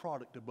see the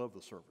product above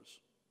the surface.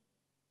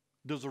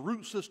 Does the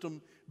root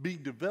system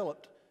being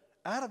developed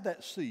out of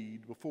that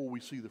seed before we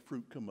see the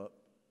fruit come up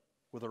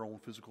with our own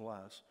physical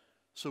eyes.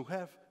 So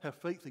have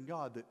faith in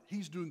God that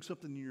He's doing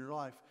something in your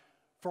life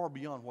far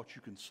beyond what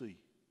you can see.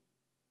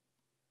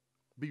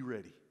 Be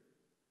ready.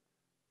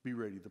 Be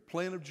ready. The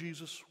plan of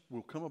Jesus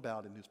will come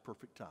about in His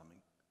perfect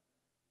timing.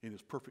 In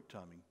His perfect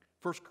timing.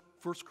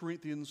 1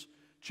 Corinthians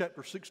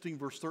chapter 16,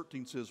 verse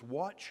 13 says,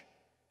 watch,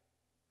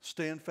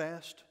 stand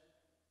fast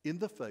in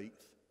the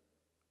faith,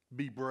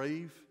 be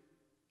brave,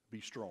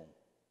 be strong.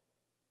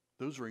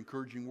 Those are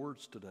encouraging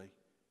words today.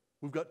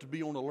 We've got to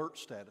be on alert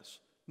status,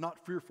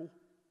 not fearful,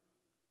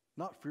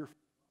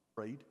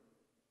 afraid,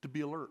 to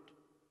be alert.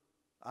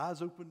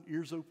 Eyes open,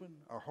 ears open,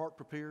 our heart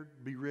prepared,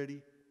 be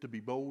ready, to be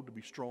bold, to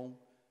be strong.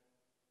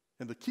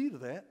 And the key to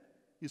that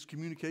is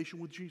communication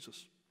with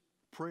Jesus.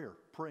 Prayer,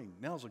 praying.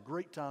 Now's a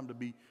great time to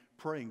be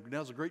praying.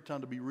 Now's a great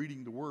time to be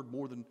reading the Word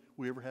more than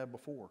we ever have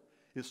before.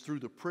 It's through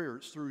the prayer,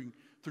 it's through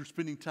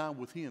spending time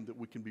with Him that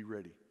we can be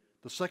ready.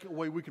 The second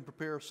way we can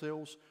prepare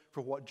ourselves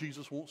for what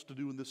Jesus wants to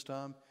do in this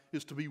time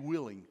is to be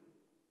willing.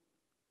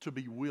 To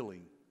be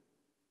willing.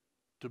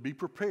 To be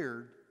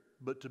prepared,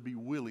 but to be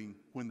willing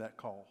when that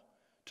call.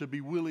 To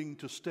be willing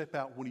to step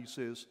out when He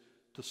says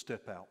to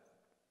step out.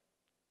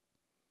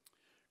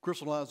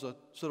 Chris and Liza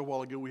said a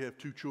while ago we have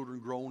 2 children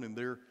grown, and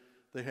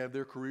they have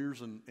their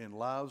careers and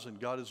lives, and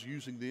God is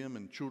using them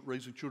and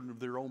raising children of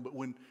their own. But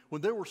when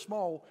they were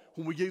small,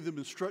 when we gave them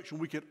instruction,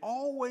 we could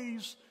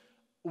always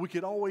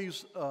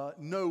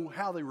know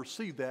how they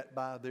received that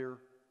by their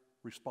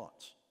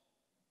response.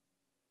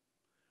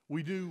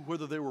 We knew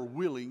whether they were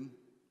willing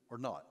or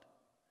not.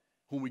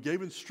 When we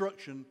gave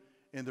instruction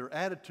and their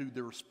attitude,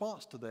 their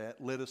response to that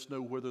let us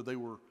know whether they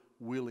were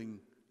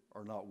willing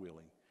or not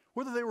willing.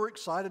 Whether they were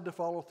excited to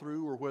follow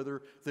through or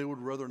whether they would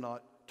rather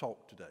not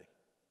talk today.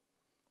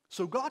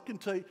 So God can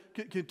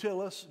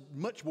tell us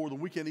much more than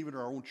we can even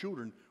our own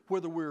children,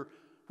 whether we're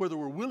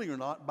willing or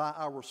not by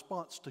our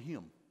response to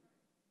Him.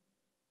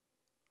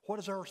 What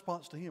is our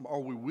response to Him? Are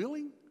we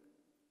willing?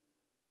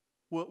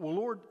 Well,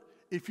 Lord,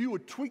 if you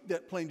would tweak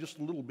that plan just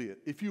a little bit,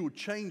 if you would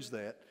change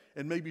that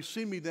and maybe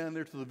send me down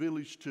there to the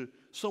village to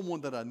someone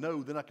that I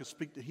know, then I could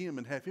speak to him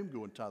and have him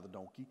go and tie the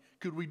donkey.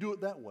 Could we do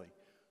it that way?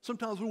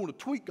 Sometimes we want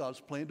to tweak God's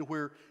plan to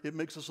where it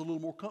makes us a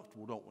little more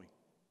comfortable, don't we?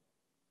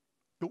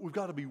 But we've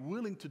got to be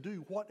willing to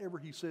do whatever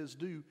He says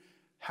do,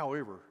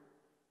 however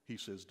He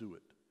says do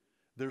it.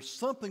 There's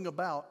something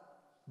about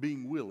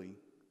being willing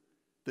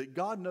that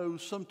God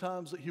knows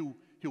sometimes that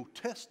He'll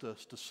test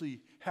us to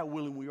see how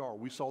willing we are.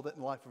 We saw that in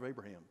the life of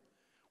Abraham.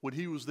 When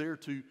he was there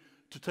to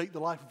take the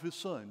life of his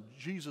son,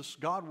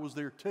 God was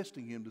there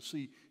testing him to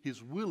see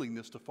his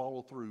willingness to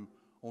follow through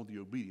on the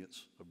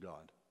obedience of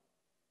God.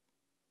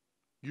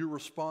 Your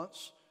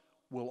response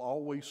will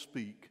always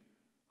speak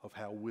of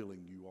how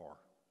willing you are.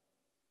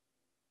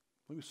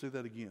 Let me say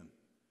that again.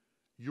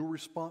 Your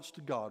response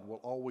to God will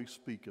always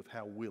speak of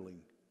how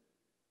willing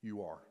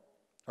you are.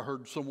 I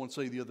heard someone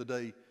say the other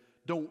day,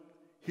 don't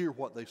hear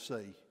what they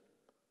say,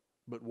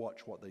 but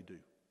watch what they do.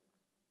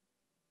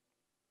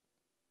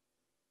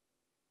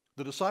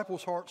 The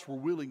disciples' hearts were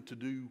willing to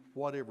do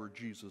whatever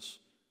Jesus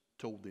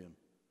told them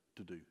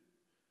to do.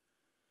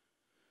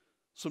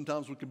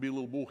 Sometimes we can be a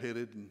little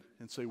bullheaded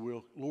and say,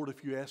 well, Lord,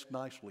 if you ask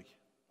nicely,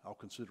 I'll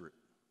consider it.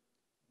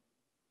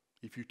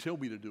 If you tell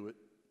me to do it,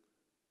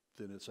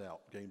 then it's out,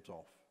 game's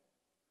off.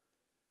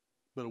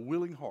 But a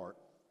willing heart,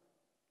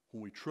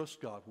 when we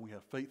trust God, when we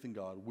have faith in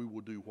God, we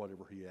will do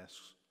whatever He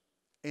asks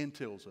and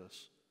tells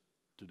us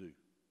to do.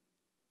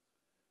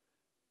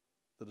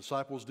 The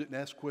disciples didn't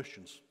ask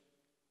questions.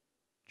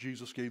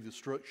 Jesus gave the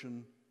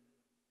instruction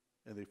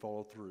and they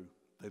followed through.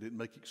 They didn't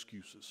make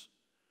excuses.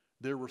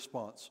 Their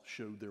response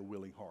showed their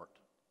willing heart.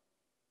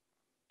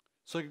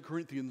 2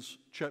 Corinthians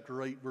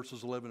chapter 8,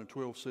 verses 11 and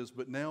 12 says,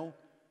 but now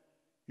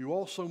you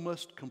also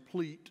must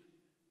complete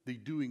the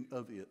doing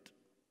of it.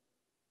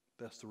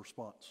 That's the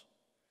response.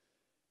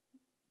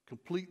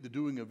 Complete the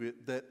doing of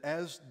it, that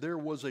as there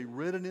was a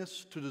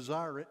readiness to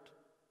desire it,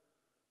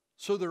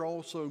 so there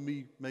also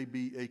may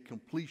be a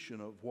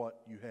completion of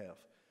what you have.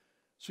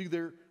 See,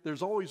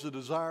 there's always a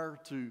desire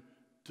to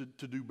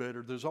do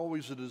better. There's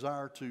always a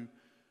desire to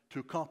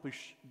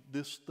accomplish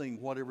this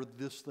thing, whatever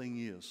this thing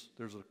is.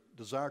 There's a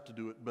desire to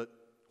do it, but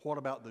what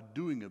about the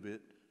doing of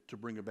it to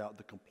bring about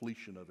the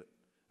completion of it?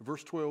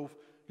 Verse 12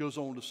 goes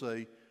on to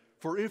say,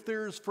 for if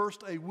there is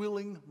first a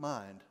willing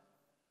mind,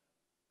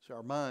 see,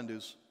 our mind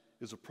is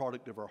a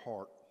product of our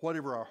heart.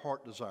 Whatever our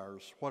heart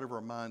desires, whatever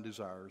our mind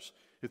desires,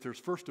 if there's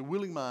first a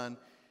willing mind,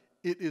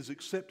 it is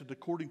accepted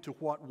according to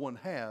what one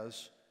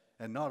has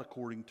and not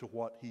according to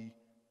what he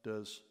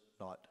does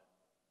not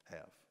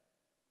have.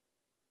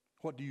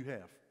 What do you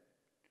have?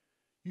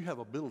 You have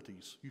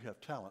abilities. You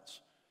have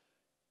talents.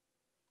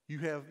 You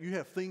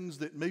have things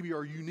that maybe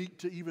are unique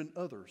to even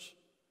others.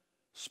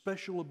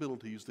 Special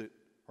abilities that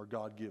are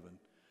God-given.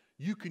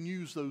 You can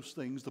use those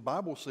things. The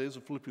Bible says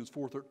in Philippians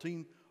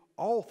 4:13,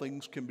 all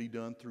things can be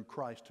done through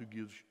Christ who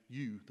gives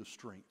you the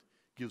strength,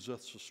 gives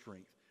us the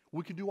strength.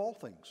 We can do all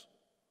things.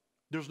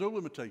 There's no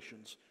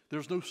limitations.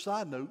 There's no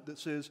side note that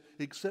says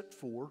except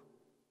for.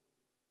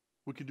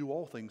 We can do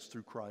all things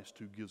through Christ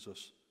who gives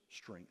us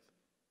strength.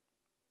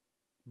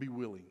 Be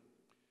willing.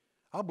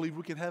 I believe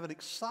we can have an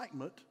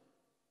excitement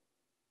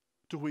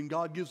to when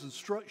God gives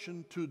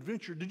instruction to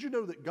adventure. Did you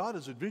know that God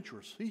is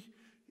adventurous?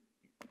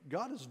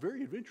 God is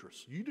very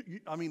adventurous.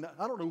 I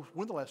don't know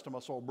when the last time I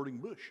saw a burning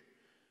bush.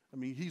 I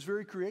mean, he's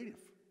very creative.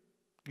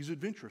 He's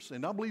adventurous.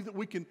 And I believe that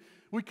we can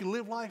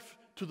live life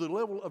to the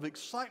level of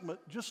excitement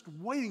just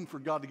waiting for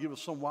God to give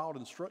us some wild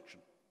instruction.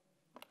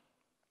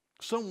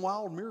 Some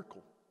wild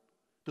miracle.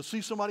 To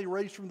see somebody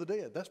raised from the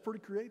dead, that's pretty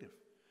creative.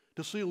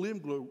 To see a limb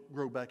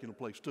grow back into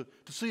place. To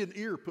see an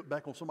ear put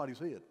back on somebody's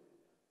head.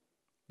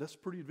 That's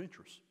pretty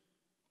adventurous.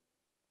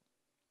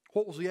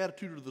 What was the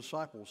attitude of the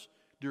disciples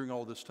during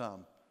all this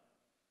time?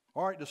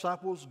 All right,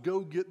 disciples,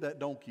 go get that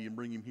donkey and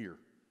bring him here.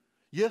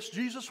 Yes,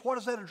 Jesus, what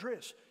does that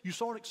address? You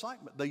saw an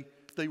excitement.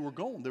 They were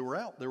gone. They were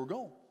out. They were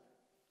gone.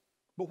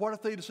 But what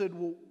if they had said,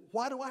 well,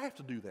 why do I have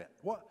to do that?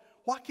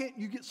 Why can't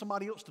you get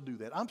somebody else to do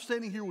that? I'm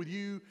standing here with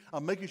you.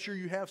 I'm making sure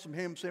you have some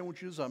ham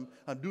sandwiches. I'm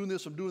doing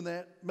this. I'm doing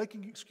that.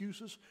 Making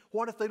excuses.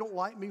 What if they don't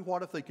like me?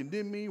 What if they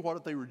condemn me? What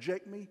if they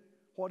reject me?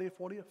 What if?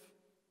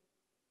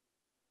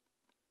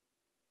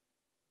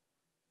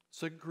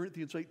 2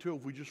 Corinthians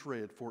 8:12 we just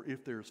read, for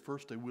if there is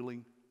first a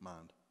willing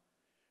mind.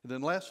 And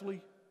then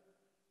lastly,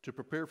 to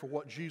prepare for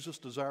what Jesus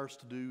desires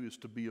to do is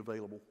to be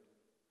available.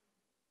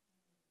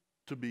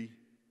 To be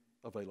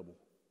available.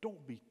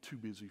 Don't be too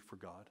busy for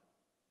God.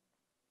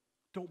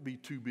 Don't be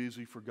too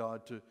busy for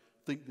God to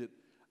think that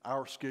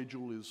our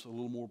schedule is a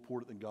little more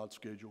important than God's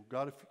schedule.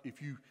 God,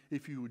 if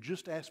you would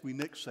just ask me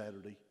next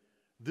Saturday,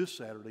 this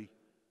Saturday,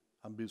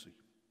 I'm busy.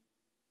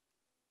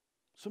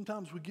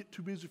 Sometimes we get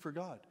too busy for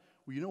God.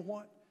 Well, you know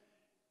what?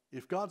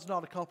 If God's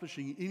not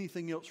accomplishing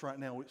anything else right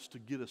now, it's to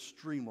get us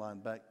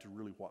streamlined back to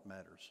really what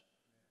matters.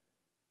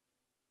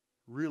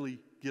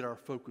 Really get our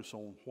focus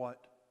on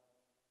what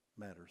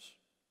matters.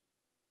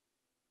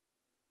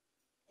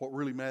 What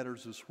really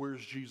matters is,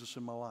 where's Jesus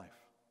in my life?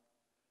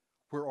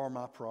 Where are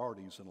my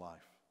priorities in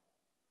life?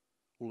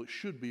 Well, it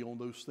should be on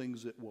those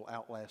things that will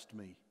outlast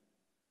me.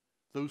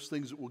 Those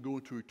things that will go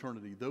into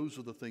eternity. Those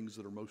are the things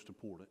that are most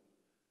important.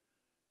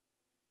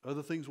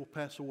 Other things will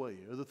pass away.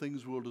 Other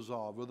things will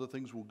dissolve. Other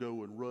things will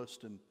go and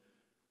rust.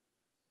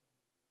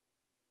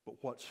 But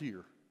what's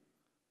here?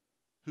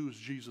 Who is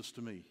Jesus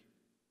to me?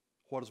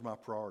 What is my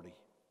priority?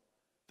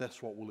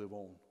 That's what will live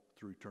on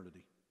through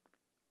eternity.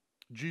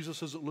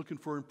 Jesus isn't looking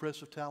for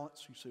impressive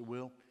talents. You say,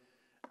 well,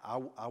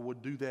 I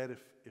would do that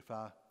if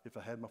I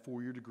had my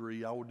 4-year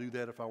degree. I would do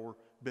that if I were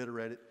better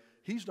at it.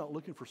 He's not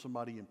looking for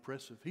somebody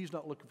impressive. He's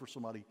not looking for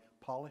somebody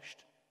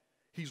polished.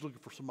 He's looking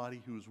for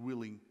somebody who is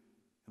willing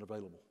and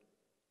available.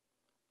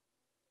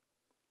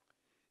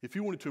 If he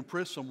wanted to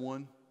impress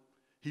someone,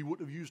 he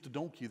wouldn't have used a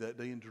donkey that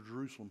day into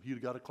Jerusalem. He would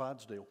have got a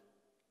Clydesdale.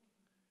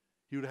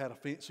 He would have had a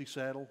fancy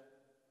saddle.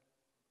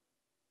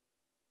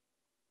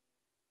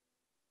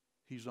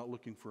 He's not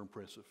looking for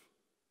impressive.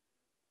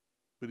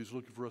 But he's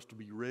looking for us to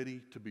be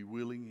ready, to be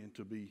willing, and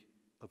to be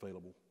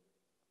available.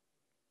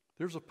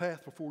 There's a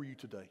path before you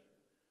today.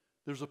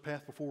 There's a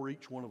path before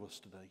each one of us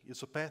today.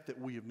 It's a path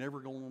that we have never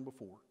gone on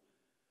before.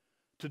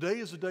 Today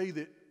is a day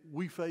that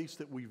we face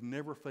that we've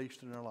never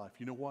faced in our life.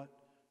 You know what?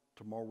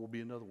 Tomorrow will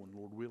be another one,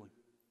 Lord willing,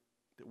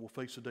 that we'll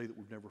face a day that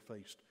we've never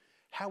faced.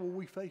 How will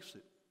we face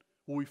it?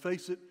 Will we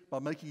face it by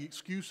making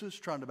excuses,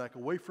 trying to back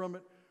away from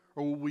it?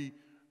 Or will we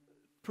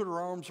put our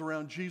arms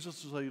around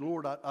Jesus and say,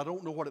 Lord, I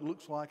don't know what it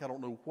looks like. I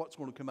don't know what's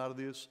going to come out of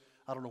this.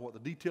 I don't know what the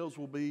details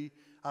will be.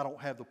 I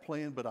don't have the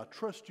plan, but I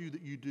trust you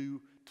that you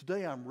do.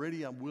 Today I'm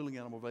ready, I'm willing,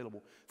 and I'm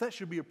available. That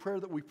should be a prayer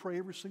that we pray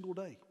every single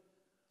day,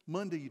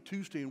 Monday,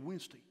 Tuesday, and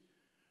Wednesday.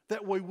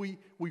 That way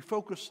we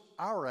focus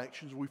our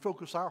actions, we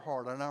focus our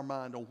heart and our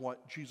mind on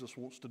what Jesus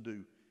wants to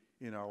do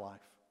in our life.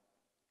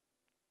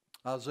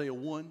 Isaiah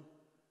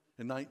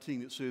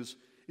 1:19, it says,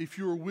 if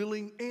you are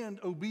willing and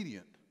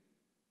obedient,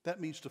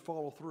 that means to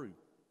follow through.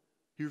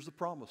 Here's the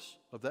promise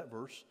of that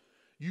verse.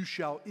 You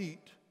shall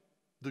eat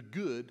the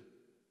good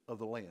of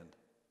the land.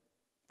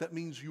 That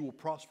means you will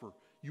prosper.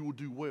 You will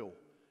do well.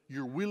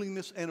 Your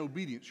willingness and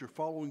obedience, you're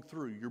following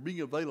through. You're being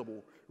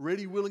available,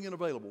 ready, willing, and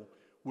available,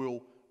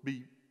 will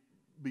be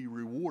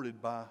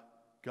rewarded by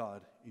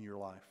God in your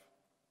life.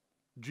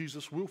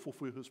 Jesus will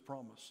fulfill his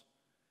promise,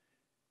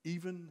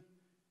 even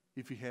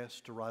if he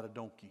has to ride a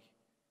donkey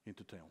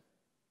into town.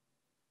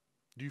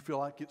 Do you feel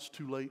like it's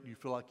too late? Do you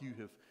feel like you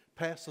have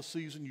passed the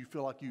season? You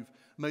feel like you've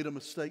made a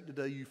mistake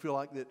today? You feel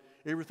like that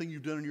everything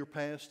you've done in your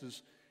past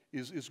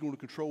is going to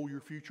control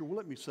your future? Well,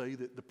 let me say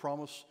that the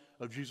promise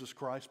of Jesus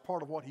Christ,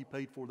 part of what he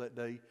paid for that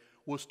day,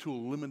 was to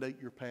eliminate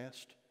your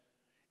past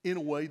in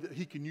a way that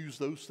he can use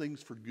those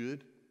things for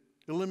good.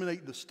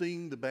 Eliminate the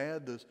sting, the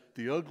bad,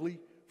 the ugly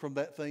from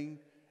that thing,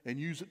 and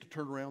use it to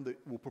turn around that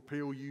will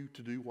propel you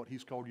to do what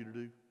he's called you to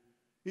do.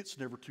 It's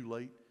never too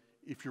late.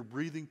 If you're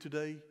breathing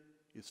today,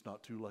 it's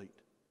not too late.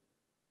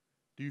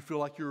 Do you feel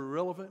like you're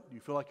irrelevant? Do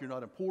you feel like you're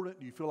not important?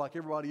 Do you feel like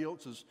everybody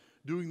else is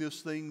doing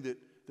this thing that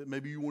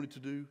maybe you wanted to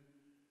do?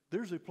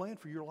 There's a plan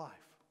for your life.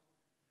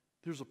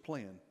 There's a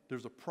plan.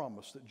 There's a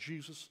promise that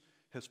Jesus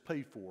has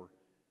paid for,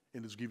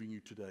 and is giving you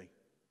today.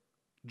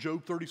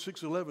 Job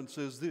 36:11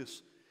 says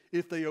this,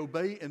 if they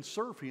obey and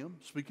serve him,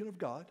 speaking of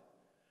God,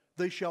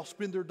 they shall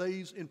spend their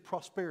days in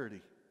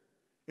prosperity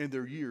and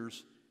their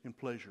years in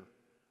pleasure.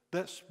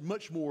 That's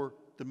much more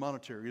than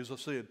monetary. As I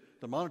said,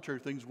 the monetary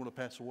things are going to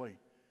pass away.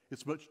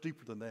 It's much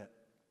deeper than that.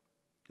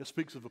 It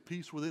speaks of a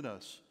peace within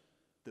us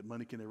that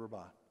money can never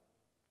buy.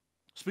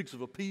 It speaks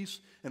of a peace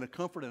and a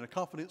comfort and a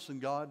confidence in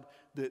God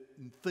that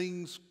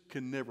things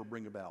can never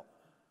bring about.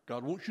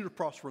 God wants you to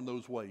prosper in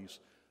those ways,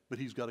 but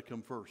he's got to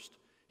come first.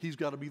 He's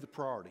got to be the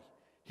priority.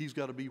 He's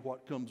got to be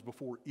what comes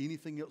before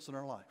anything else in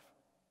our life.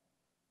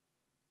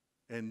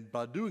 And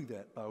by doing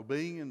that, by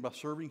obeying and by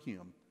serving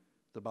him,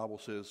 the Bible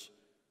says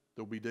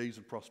there'll be days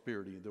of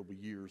prosperity and there'll be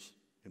years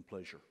in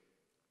pleasure.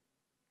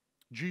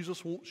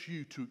 Jesus wants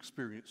you to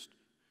experience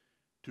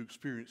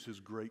his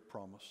great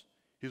promise.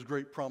 His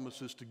great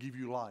promise is to give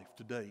you life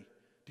today,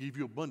 to give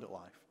you abundant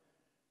life,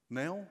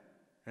 now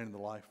and in the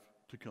life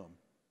to come.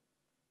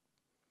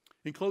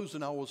 In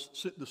closing, I was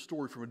sent this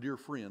story from a dear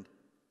friend,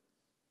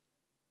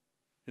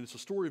 and it's a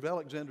story of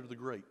Alexander the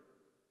Great.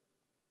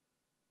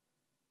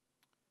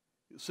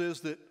 It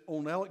says that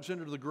on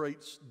Alexander the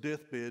Great's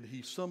deathbed,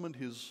 he summoned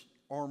his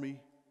army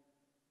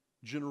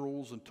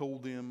generals and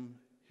told them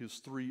his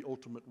 3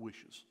 ultimate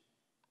wishes.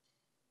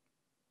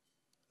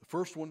 The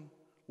first one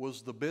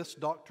was the best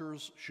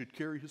doctors should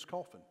carry his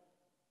coffin.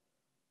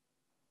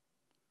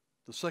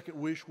 The second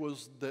wish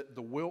was that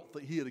the wealth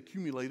that he had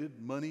accumulated,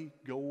 money,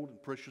 gold,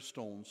 and precious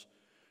stones,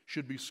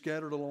 should be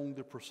scattered along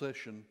the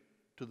procession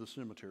to the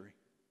cemetery.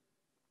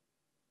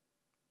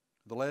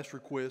 The last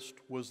request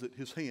was that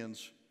his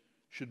hands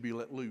should be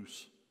let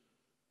loose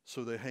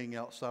so they hang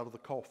outside of the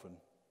coffin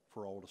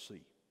for all to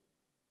see.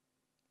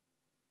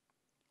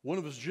 One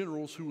of his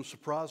generals, who was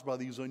surprised by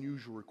these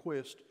unusual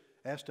requests,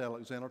 asked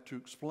Alexander to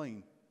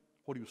explain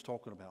what he was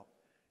talking about.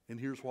 And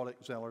here's what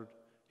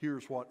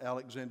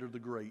Alexander the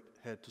Great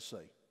had to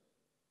say.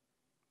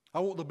 I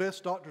want the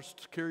best doctors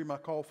to carry my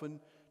coffin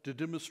to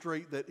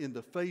demonstrate that in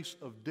the face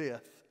of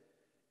death,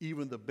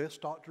 even the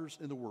best doctors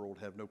in the world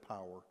have no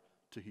power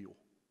to heal.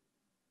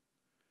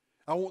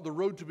 I want the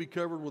road to be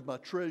covered with my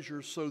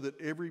treasures so that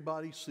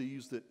everybody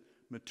sees that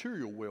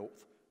material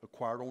wealth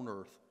acquired on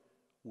earth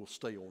will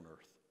stay on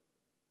earth.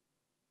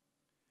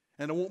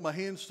 And I want my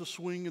hands to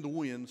swing in the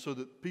wind so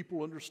that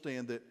people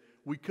understand that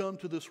we come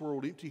to this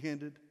world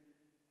empty-handed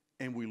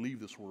and we leave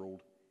this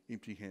world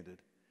empty-handed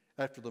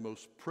after the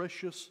most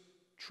precious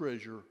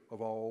treasure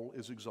of all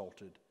is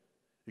exhausted,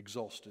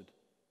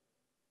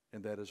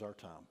 and that is our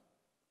time.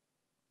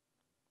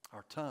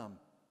 Our time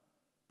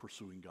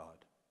pursuing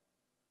God.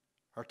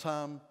 Our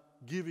time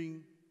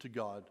giving to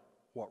God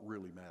what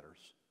really matters.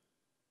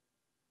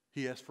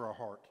 He asked for our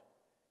heart.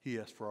 He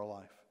asked for our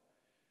life.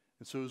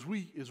 And so as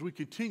we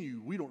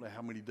continue, we don't know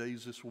how many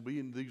days this will be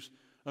in these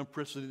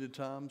unprecedented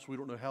times. We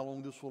don't know how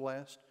long this will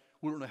last.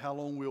 We don't know how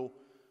long we'll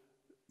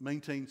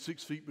maintain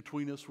 6 feet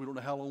between us. We don't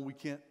know how long we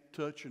can't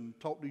touch and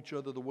talk to each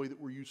other the way that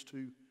we're used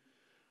to.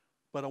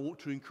 But I want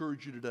to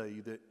encourage you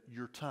today that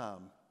your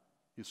time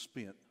is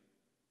spent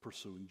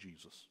pursuing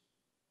Jesus.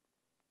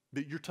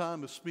 That your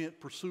time is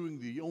spent pursuing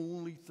the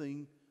only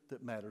thing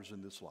that matters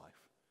in this life.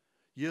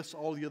 Yes,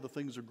 all the other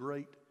things are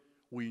great.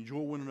 We enjoy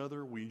one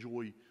another. We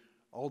enjoy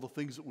all the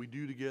things that we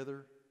do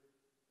together.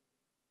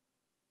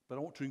 But I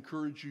want to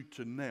encourage you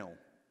to now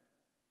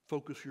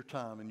focus your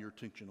time and your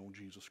attention on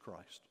Jesus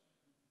Christ.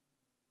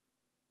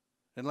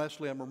 And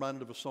lastly, I'm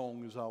reminded of a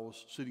song as I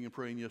was sitting and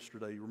praying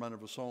yesterday, reminded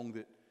of a song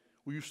that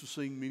we used to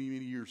sing many,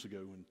 many years ago.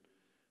 And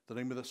the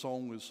name of that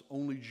song was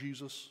Only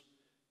Jesus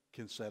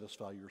Can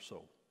Satisfy Your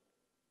Soul.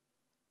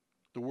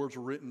 The words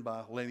were written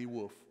by Lanny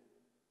Wolf.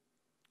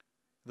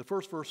 The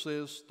first verse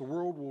says, the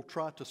world will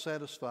try to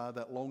satisfy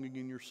that longing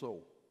in your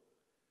soul.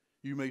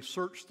 You may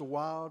search the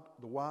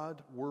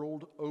wide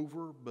world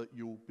over, but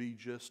you'll be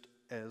just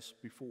as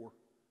before.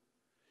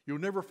 You'll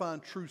never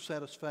find true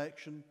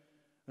satisfaction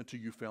until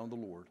you found the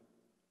Lord,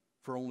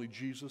 for only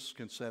Jesus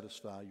can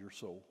satisfy your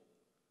soul.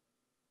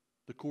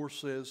 The chorus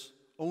says,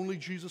 only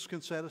Jesus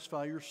can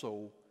satisfy your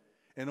soul,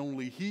 and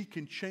only He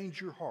can change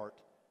your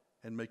heart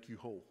and make you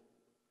whole.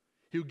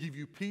 He'll give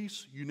you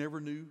peace you never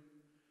knew,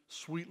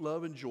 sweet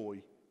love and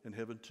joy in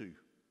heaven too.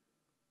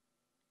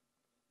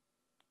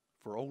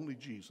 For only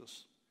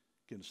Jesus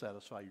can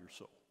satisfy your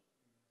soul.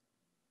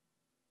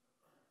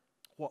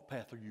 What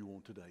path are you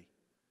on today?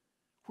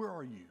 Where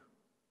are you?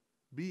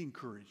 Be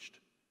encouraged,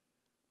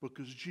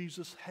 because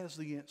Jesus has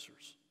the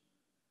answers.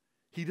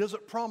 He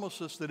doesn't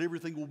promise us that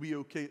everything will be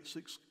okay at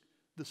 6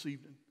 this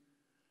evening,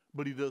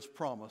 but He does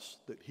promise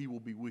that He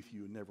will be with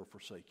you and never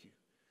forsake you.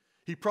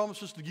 He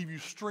promises to give you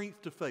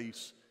strength to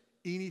face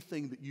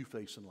anything that you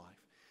face in life.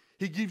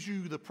 He gives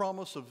you the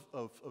promise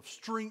of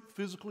strength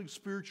physically,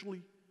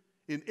 spiritually,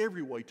 in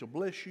every way to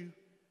bless you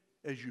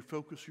as you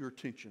focus your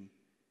attention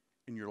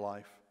in your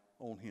life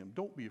on Him.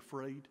 Don't be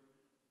afraid.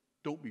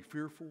 Don't be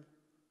fearful.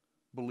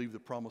 Believe the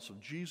promise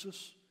of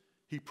Jesus.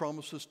 He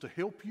promises to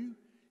help you.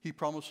 He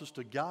promises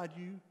to guide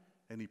you.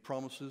 And He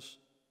promises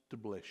to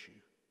bless you.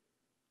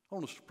 I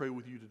want us to pray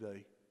with you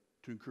today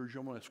to encourage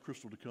you. I'm going to ask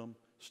Crystal to come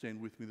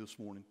stand with me this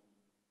morning.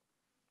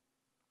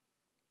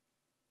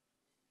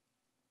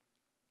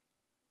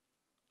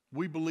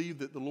 We believe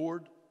that the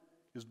Lord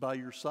is by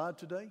your side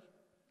today.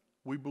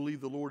 We believe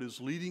the Lord is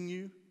leading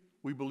you.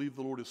 We believe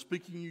the Lord is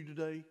speaking to you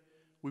today.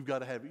 We've got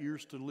to have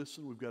ears to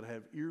listen. We've got to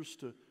have ears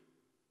to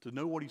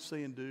know what he's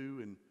saying do,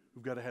 and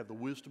we've got to have the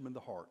wisdom and the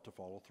heart to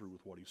follow through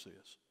with what he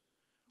says.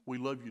 We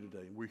love you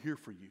today, and we're here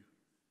for you.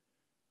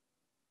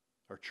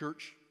 Our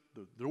church,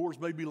 the doors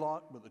may be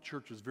locked, but the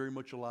church is very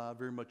much alive,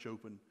 very much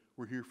open.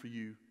 We're here for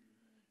you.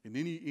 In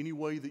any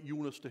way that you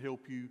want us to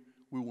help you,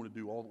 we want to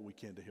do all that we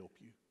can to help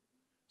you.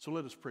 So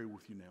let us pray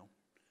with you now.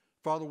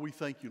 Father, we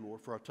thank you,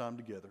 Lord, for our time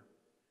together.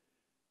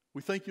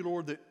 We thank you,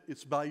 Lord, that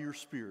it's by your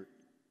Spirit,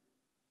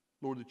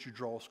 Lord, that you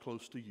draw us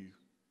close to you.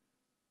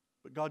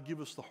 But God, give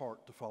us the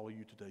heart to follow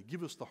you today.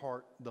 Give us the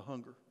heart, the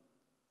hunger,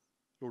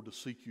 Lord, to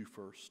seek you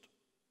first,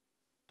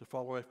 to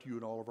follow after you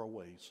in all of our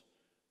ways.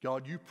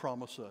 God, you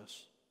promise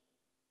us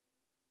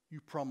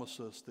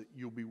that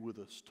you'll be with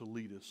us, to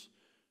lead us,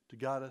 to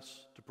guide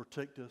us, to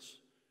protect us,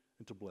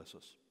 and to bless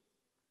us.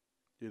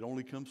 It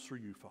only comes through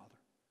you, Father.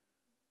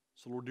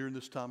 So, Lord, during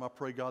this time, I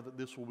pray, God, that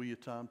this will be a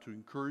time to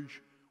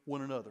encourage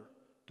one another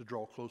to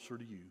draw closer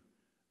to you,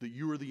 that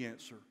you are the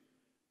answer.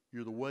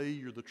 You're the way,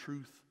 you're the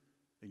truth,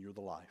 and you're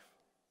the life.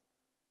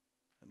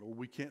 And, Lord,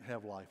 we can't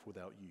have life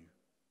without you.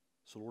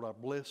 So, Lord, I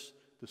bless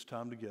this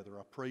time together.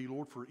 I pray,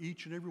 Lord, for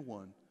each and every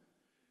one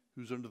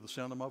who's under the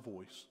sound of my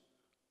voice,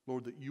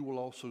 Lord, that you will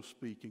also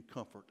speak and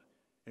comfort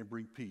and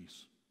bring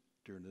peace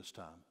during this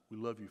time. We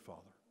love you,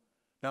 Father.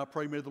 Now I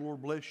pray, may the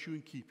Lord bless you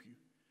and keep you.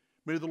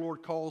 May the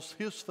Lord cause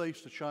his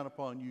face to shine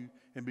upon you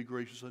and be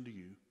gracious unto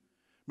you.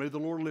 May the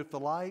Lord lift the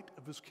light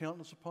of his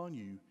countenance upon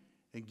you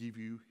and give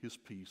you his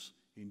peace.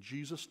 In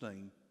Jesus'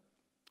 name,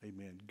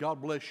 amen.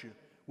 God bless you.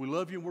 We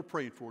love you and we're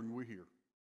praying for you and we're here.